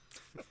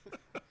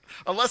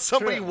 Unless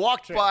somebody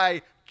walked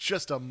by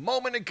just a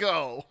moment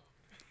ago.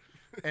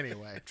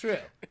 Anyway. True.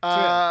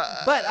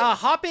 But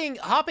hopping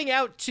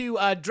out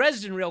to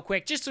Dresden real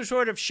quick, just to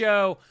sort of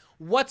show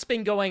what's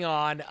been going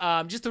on,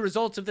 just the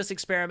results of this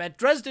experiment.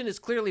 Dresden is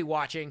clearly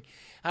watching,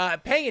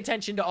 paying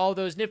attention to all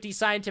those nifty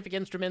scientific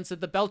instruments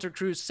that the Belter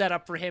crews set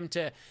up for him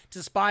to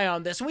spy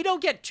on this. And we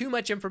don't get too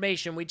much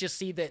information. We just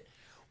see that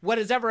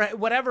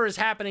whatever is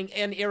happening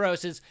in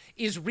Eros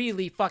is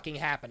really fucking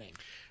happening.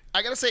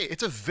 I gotta say,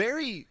 it's a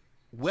very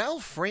well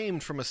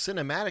framed from a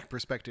cinematic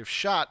perspective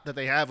shot that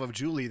they have of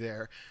Julie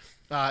there,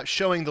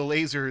 showing the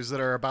lasers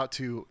that are about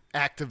to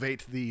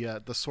activate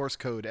the source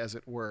code, as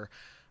it were.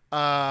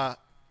 I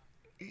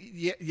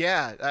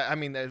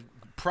mean,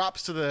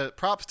 props to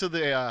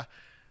the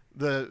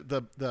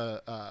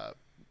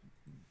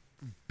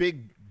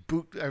big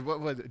boot,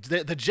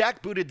 the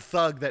jackbooted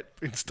thug that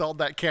installed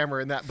that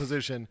camera in that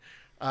position.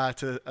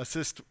 to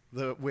assist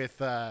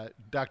with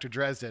Dr.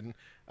 Dresden.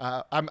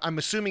 I'm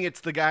assuming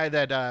it's the guy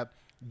that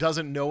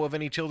doesn't know of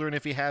any children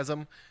if he has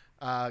them,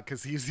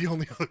 because he's the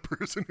only other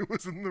person who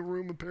was in the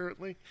room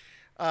apparently.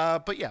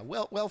 But yeah,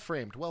 well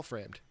framed.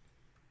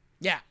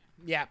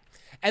 Yeah.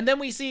 And then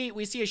we see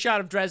a shot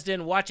of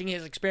Dresden watching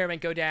his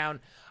experiment go down,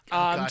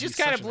 God, just he's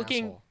kind such of an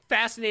looking asshole.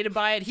 fascinated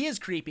by it. He is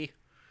creepy.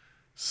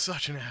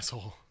 Such an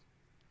asshole.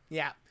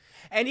 Yeah.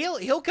 And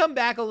he'll come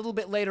back a little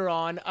bit later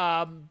on.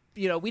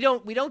 We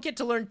don't get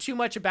to learn too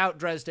much about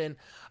Dresden,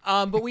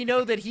 but we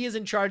know that he is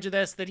in charge of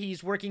this, that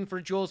he's working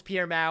for Jules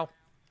Pierre Mao,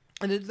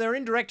 and that they're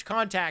in direct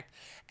contact,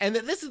 and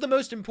that this is the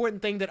most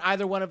important thing that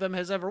either one of them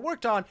has ever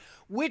worked on,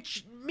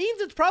 which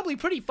means it's probably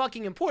pretty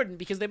fucking important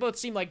because they both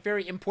seem like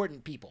very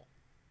important people.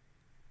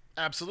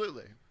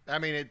 Absolutely. I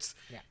mean,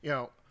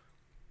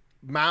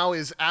 Mao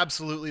is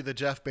absolutely the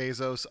Jeff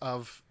Bezos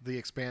of the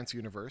Expanse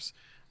universe.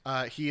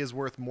 He is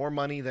worth more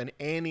money than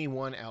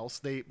anyone else.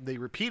 They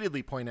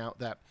repeatedly point out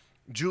that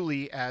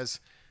Julie,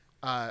 as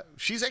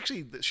she's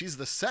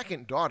the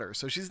second daughter,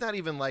 so she's not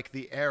even like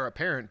the heir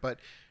apparent, but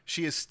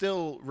she is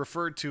still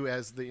referred to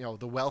as the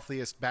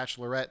wealthiest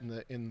bachelorette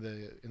in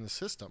the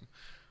system.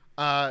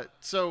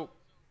 So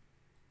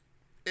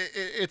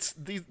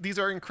these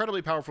are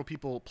incredibly powerful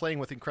people playing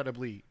with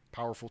incredibly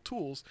powerful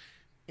tools,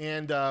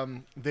 and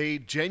they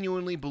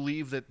genuinely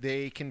believe that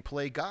they can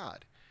play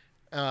God.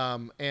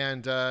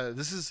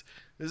 This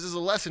is a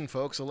lesson,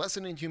 folks, a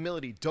lesson in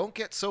humility. Don't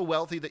get so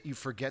wealthy that you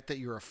forget that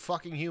you're a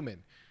fucking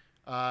human,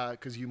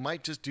 because you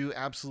might just do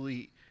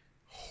absolutely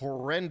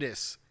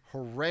horrendous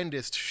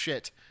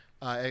shit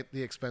at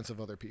the expense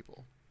of other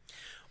people.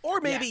 Or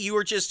maybe you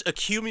were just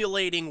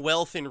accumulating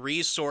wealth and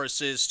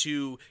resources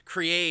to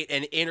create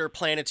an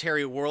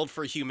interplanetary world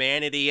for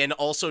humanity and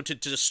also to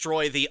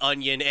destroy the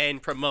Onion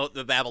and promote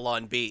the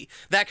Babylon Bee.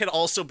 That could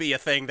also be a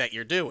thing that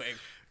you're doing.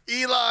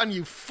 Elon,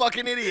 you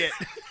fucking idiot.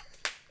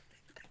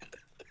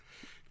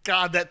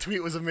 God, that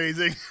tweet was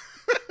amazing.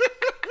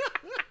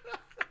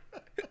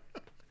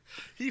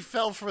 He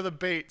fell for the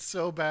bait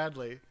so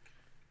badly.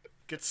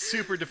 Gets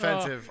super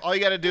defensive. All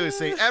you got to do is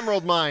say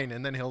Emerald Mine,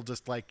 and then he'll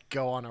just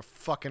go on a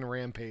fucking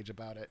rampage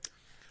about it.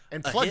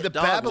 And plug the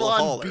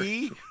Babylon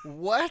Bee?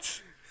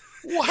 What?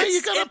 Why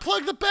you gotta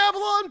plug the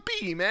Babylon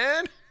Bee,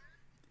 man?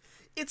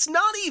 It's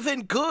not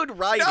even good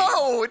writing.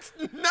 No, it's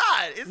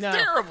not. It's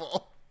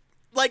terrible.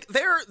 Like,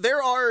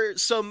 there are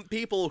some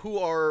people who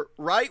are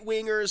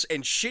right-wingers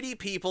and shitty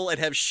people and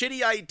have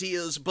shitty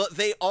ideas, but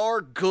they are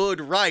good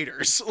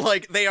writers.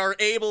 Like, they are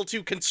able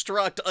to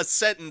construct a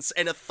sentence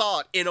and a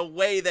thought in a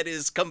way that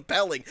is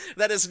compelling.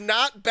 That is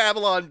not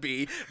Babylon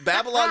Bee.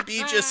 Babylon Bee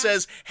just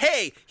says,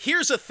 hey,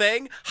 here's a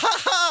thing,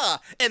 ha-ha!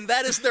 And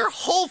that is their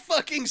whole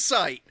fucking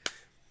site.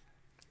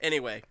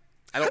 Anyway,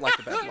 I don't like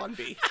the Babylon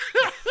Bee.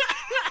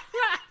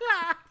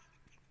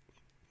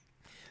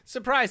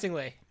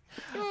 Surprisingly.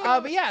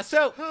 But yeah,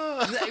 so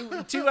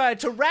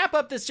to wrap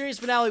up this series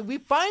finale, we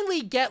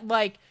finally get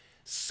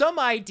some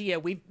idea.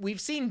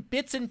 We've seen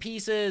bits and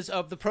pieces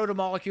of the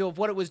proto-molecule of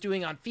what it was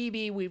doing on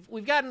Phoebe.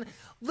 We've gotten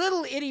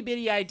little itty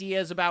bitty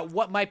ideas about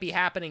what might be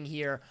happening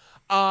here.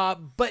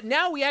 But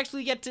now we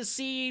actually get to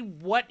see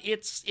what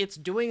it's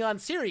doing on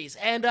Ceres,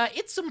 and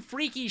it's some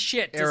freaky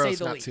shit to say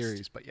the least. Not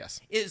Ceres, but yes.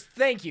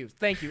 Thank you,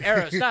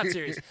 Eros, not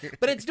Ceres,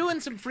 but it's doing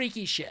some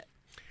freaky shit.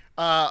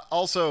 I'm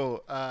not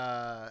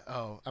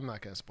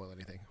going to spoil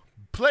anything.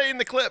 Playing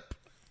the clip.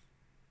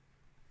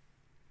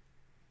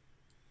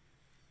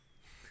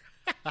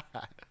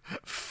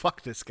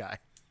 Fuck this guy.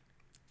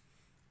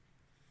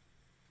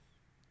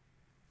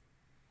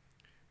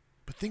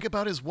 But think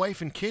about his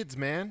wife and kids,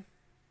 man.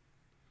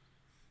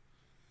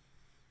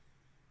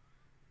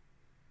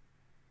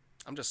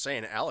 I'm just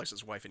saying,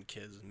 Alex's wife and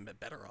kids are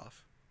better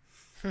off.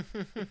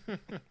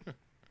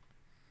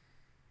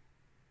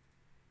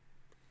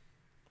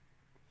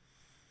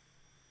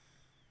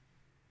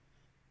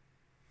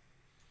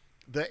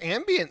 The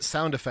ambient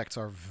sound effects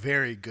are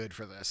very good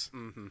for this.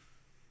 Mm-hmm.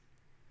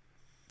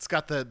 It's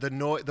got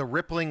the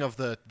rippling of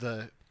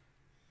the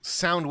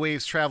sound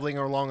waves traveling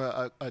along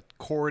a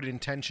chord in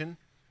tension.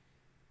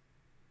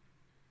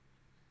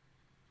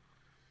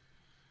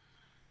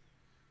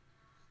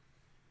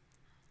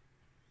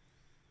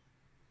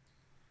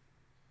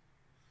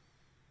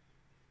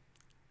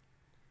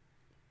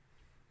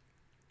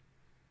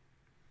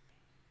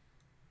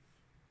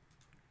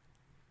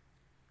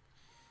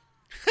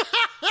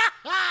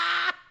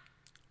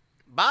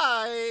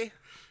 Bye.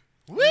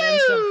 And then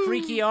some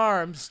freaky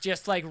arms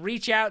just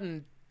reach out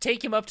and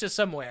take him up to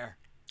somewhere.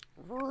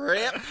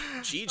 Rip.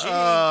 GG.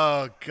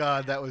 Oh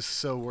God, that was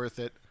so worth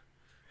it.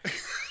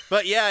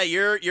 But yeah,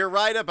 you're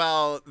right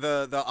about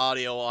the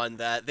audio on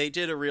that. They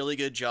did a really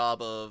good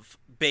job of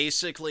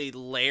basically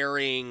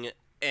layering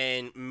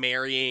and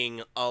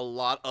marrying a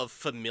lot of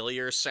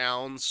familiar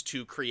sounds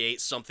to create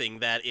something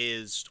that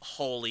is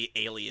wholly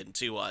alien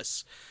to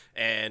us.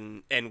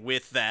 And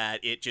with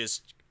that, it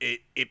just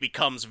it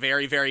becomes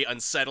very, very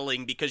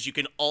unsettling because you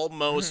can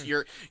almost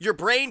your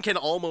brain can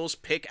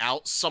almost pick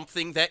out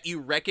something that you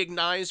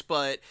recognize,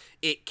 but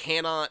it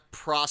cannot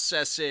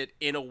process it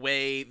in a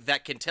way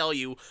that can tell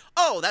you,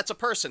 oh, that's a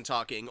person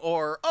talking,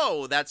 or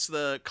oh, that's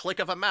the click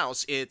of a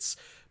mouse. It's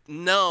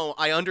no,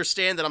 I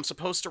understand that I'm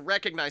supposed to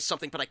recognize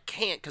something, but I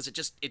can't because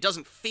it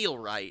doesn't feel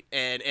right,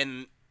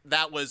 and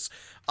that was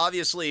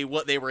obviously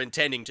what they were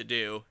intending to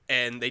do,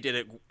 and they did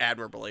it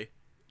admirably.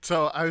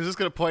 So I was just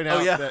going to point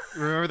out that,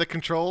 remember the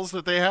controls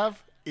that they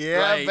have? Yeah,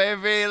 right.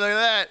 Baby, look at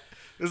that.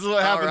 This is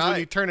what happens when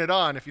you turn it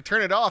on. If you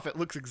turn it off, it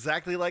looks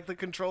exactly like the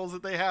controls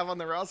that they have on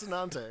the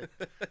Rocinante.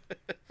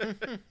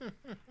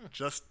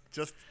 just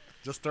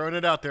throwing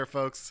it out there,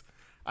 folks.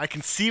 I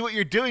can see what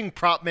you're doing,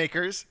 prop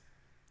makers,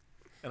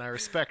 and I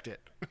respect it.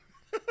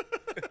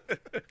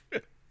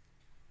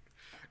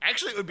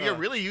 Actually, it would be a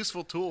really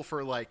useful tool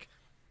for, like,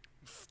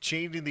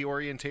 changing the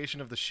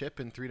orientation of the ship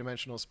in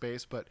three-dimensional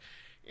space, but...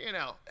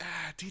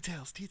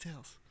 details.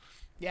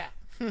 Yeah.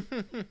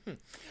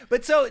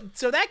 But so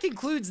that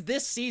concludes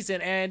this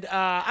season, and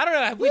I don't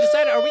know, have we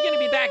decided, are we going to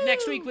be back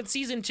next week with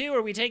season 2, or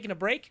are we taking a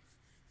break?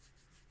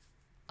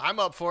 I'm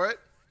up for it.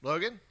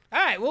 Logan? All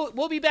right,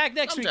 we'll be back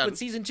next week with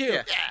season 2.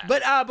 Yeah.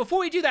 But before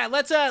we do that,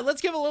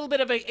 let's give a little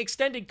bit of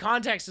extended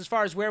context as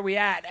far as where we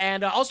at,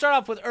 and I'll start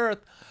off with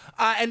Earth.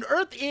 And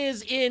Earth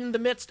is in the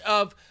midst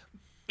of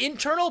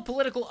internal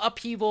political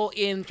upheaval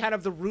in kind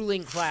of the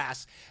ruling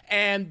class,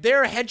 and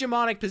their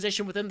hegemonic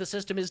position within the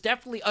system is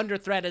definitely under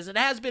threat, as it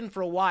has been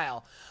for a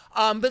while.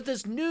 But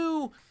this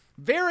new,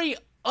 very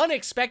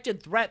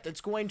unexpected threat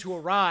that's going to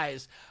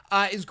arise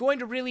is going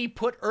to really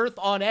put Earth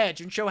on edge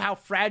and show how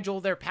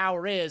fragile their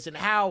power is, and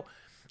how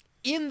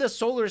in the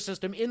solar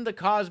system, in the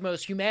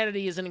cosmos,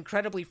 humanity is an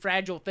incredibly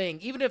fragile thing.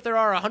 Even if there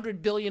are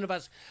 100 billion of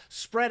us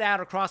spread out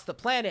across the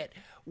planet,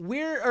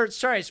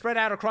 spread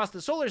out across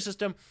the solar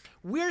system,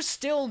 we're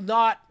still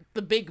not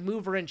the big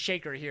mover and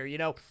shaker here.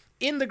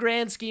 In the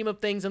grand scheme of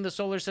things in the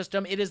solar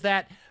system, it is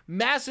that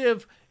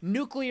massive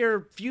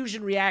nuclear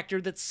fusion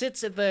reactor that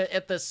sits at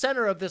the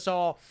center of this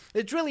all.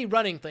 It's really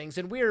running things,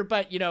 and we're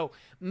but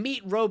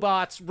meat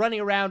robots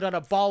running around on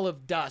a ball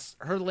of dust,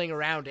 hurtling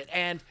around it.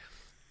 And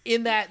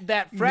in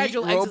that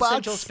fragile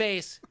existential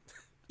space,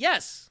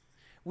 yes,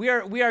 we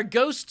are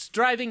ghosts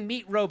driving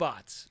meat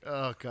robots.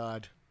 Oh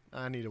God,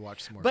 I need to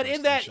watch some more. But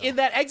in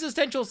that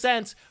existential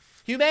sense,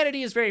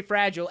 humanity is very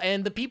fragile,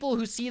 and the people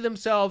who see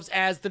themselves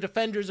as the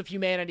defenders of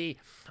humanity,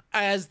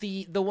 as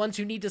the ones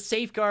who need to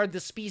safeguard the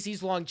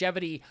species'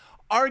 longevity,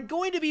 are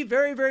going to be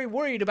very, very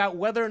worried about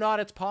whether or not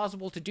it's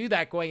possible to do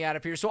that going out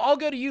of here. So I'll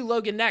go to you,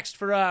 Logan, next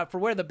for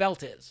where the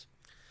belt is.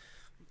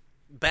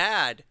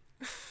 Bad.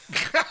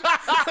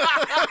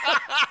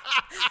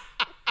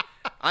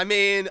 I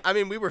mean,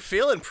 we were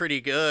feeling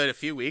pretty good a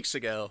few weeks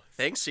ago.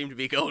 Things seemed to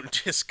be going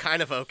just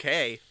kind of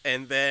okay,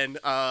 and then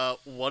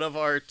one of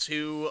our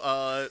two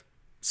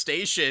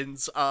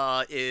stations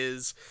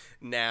is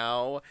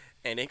now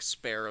an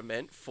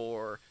experiment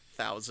for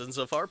thousands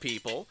of our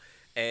people,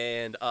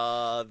 and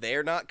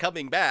they're not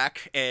coming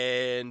back.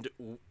 And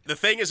the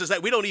thing is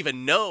that we don't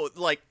even know,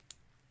 like,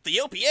 the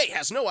OPA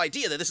has no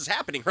idea that this is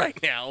happening right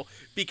now,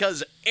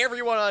 because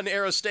everyone on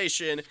Aero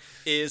Station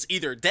is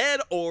either dead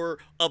or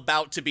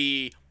about to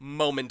be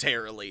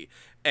momentarily.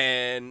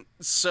 And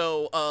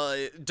so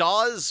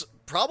Dawes,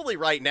 probably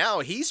right now,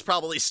 he's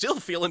probably still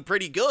feeling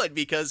pretty good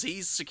because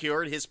he's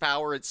secured his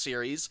power at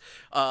Ceres.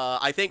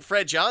 I think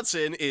Fred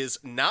Johnson is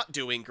not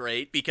doing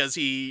great because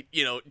he,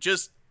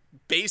 just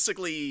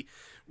basically,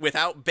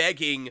 without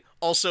begging,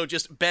 also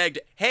just begged,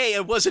 hey,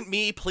 it wasn't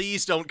me,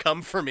 please don't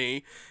come for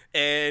me.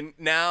 And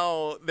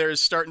now they're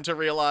starting to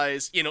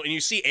realize, and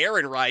you see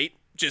Aaron Wright,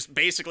 just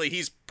basically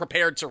he's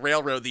prepared to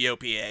railroad the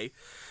OPA.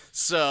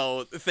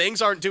 So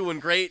things aren't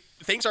doing great.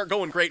 Things aren't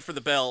going great for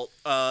the belt.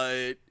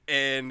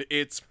 And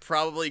it's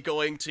probably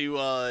going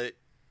to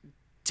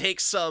take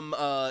some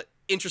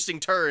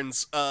interesting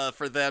turns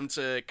for them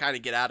to kind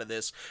of get out of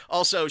this.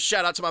 Also,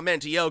 shout out to my man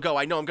Diogo.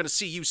 I know I'm going to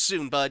see you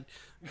soon, bud.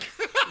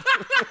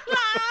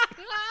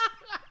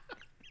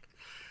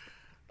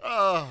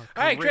 Oh,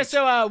 all right, Chris.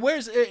 So,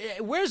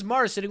 where's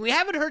Mars sitting? We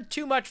haven't heard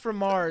too much from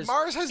Mars.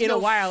 Mars has in a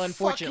while,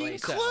 unfortunately.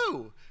 Fucking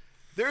clue.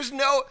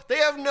 They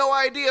have no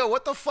idea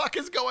what the fuck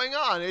is going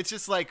on. It's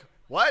just like,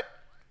 what?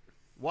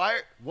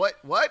 Why? What?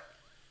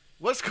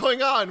 What's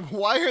going on?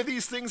 Why are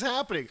these things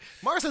happening?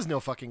 Mars has no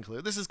fucking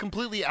clue. This is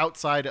completely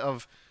outside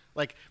of,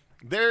 like,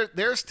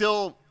 they're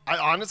still.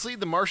 Honestly,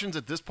 the Martians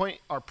at this point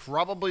are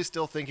probably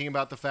still thinking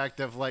about the fact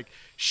of, like,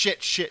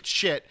 shit.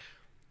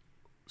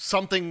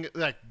 Something,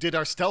 like, did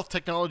our stealth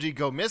technology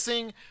go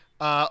missing?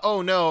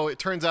 Oh no, it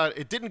turns out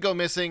it didn't go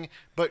missing,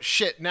 but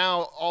shit,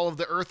 now all of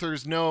the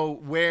Earthers know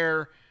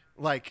where,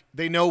 like,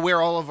 they know where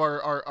all of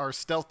our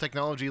stealth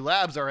technology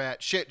labs are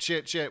at.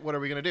 Shit, what are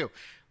we gonna do?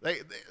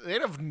 They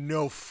have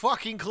no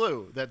fucking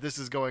clue that this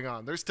is going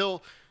on. They're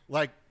still,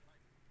 like,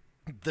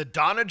 the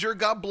Doniger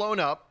got blown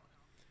up.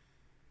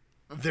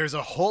 There's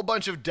a whole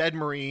bunch of dead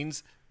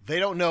Marines. They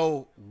don't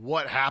know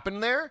what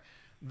happened there.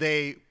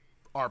 They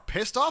are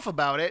pissed off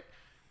about it.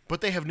 but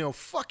they have no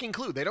fucking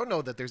clue. They don't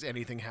know that there's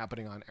anything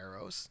happening on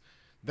Eros.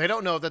 They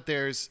don't know that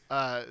there's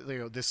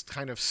this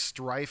kind of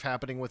strife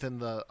happening within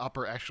the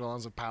upper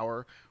echelons of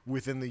power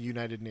within the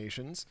United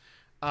Nations.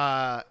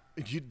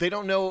 They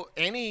don't know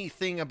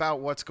anything about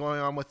what's going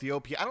on with the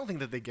OPA. I don't think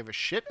that they give a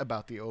shit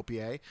about the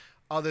OPA,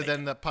 other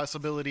than the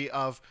possibility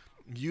of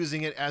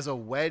using it as a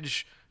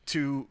wedge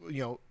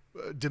to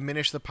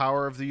diminish the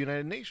power of the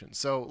United Nations.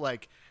 So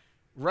like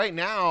right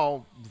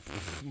now,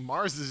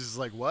 Mars is just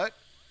like, what,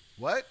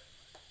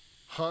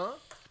 huh?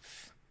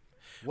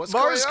 What's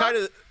Mars going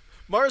on?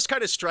 Mars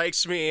kind of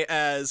strikes me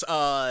as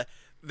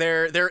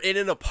they're in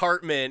an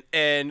apartment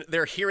and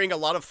they're hearing a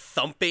lot of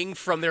thumping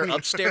from their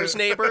upstairs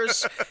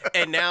neighbors,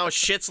 and now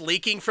shit's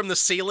leaking from the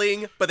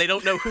ceiling, but they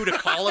don't know who to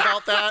call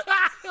about that.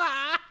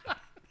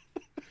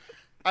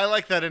 I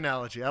like that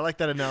analogy. I like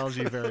that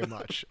analogy very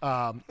much.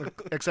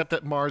 Except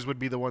that Mars would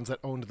be the ones that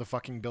owned the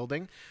fucking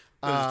building.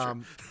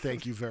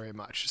 Thank you very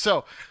much.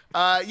 So,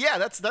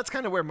 that's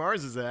kind of where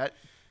Mars is at.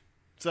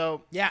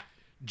 So, Yeah.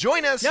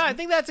 join us. No, I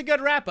think that's a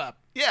good wrap up.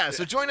 Yeah,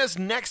 so join us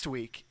next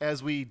week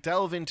as we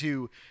delve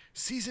into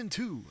Season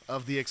 2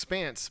 of The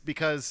Expanse,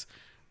 because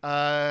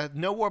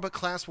no war but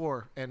class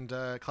war, and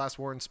class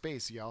war in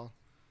space, y'all.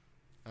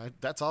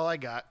 That's all I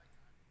got.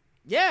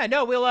 Yeah,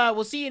 no,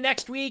 we'll see you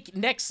next week,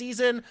 next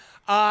season,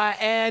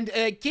 and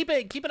keep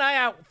an eye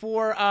out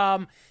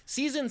for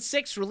season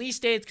 6 release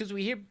dates, because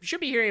we should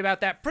be hearing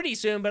about that pretty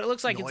soon. But it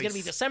looks like it's going to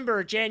be December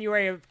or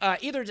January of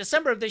either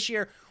December of this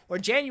year or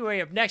January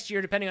of next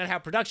year, depending on how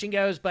production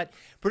goes. But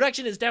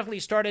production has definitely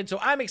started, so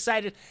I'm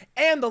excited.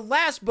 And the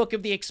last book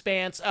of The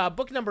Expanse,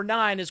 book number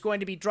 9, is going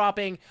to be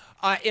dropping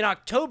in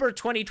October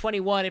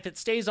 2021 if it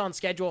stays on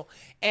schedule.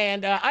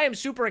 And I am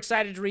super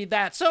excited to read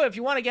that. So if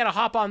you want to get a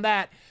hop on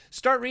that,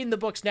 start reading the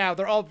books now.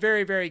 They're all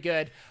very, very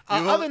good.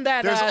 Other than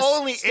that, there's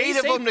only 8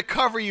 of safe. them to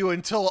cover you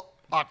until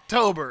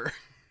October.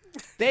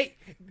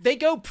 They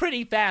go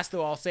pretty fast,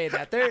 though. I'll say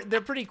that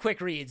they're pretty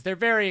quick reads. They're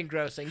very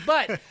engrossing.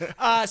 But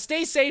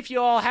stay safe, you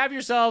all. Have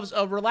yourselves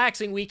a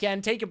relaxing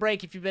weekend. Take a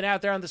break if you've been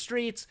out there on the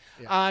streets.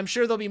 Yeah. I'm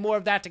sure there'll be more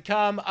of that to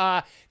come.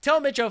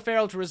 Tell Mitch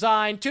O'Farrell to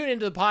resign. Tune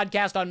into the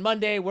podcast on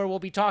Monday, where we'll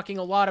be talking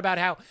a lot about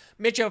how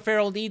Mitch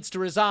O'Farrell needs to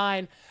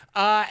resign.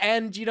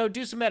 And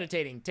do some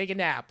meditating. Take a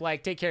nap.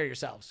 Take care of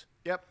yourselves.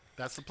 Yep,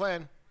 that's the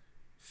plan.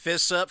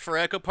 Fists up for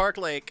Echo Park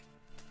Lake.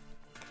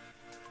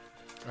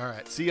 All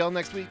right, see y'all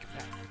next week.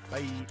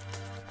 Bye.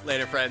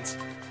 Later, friends.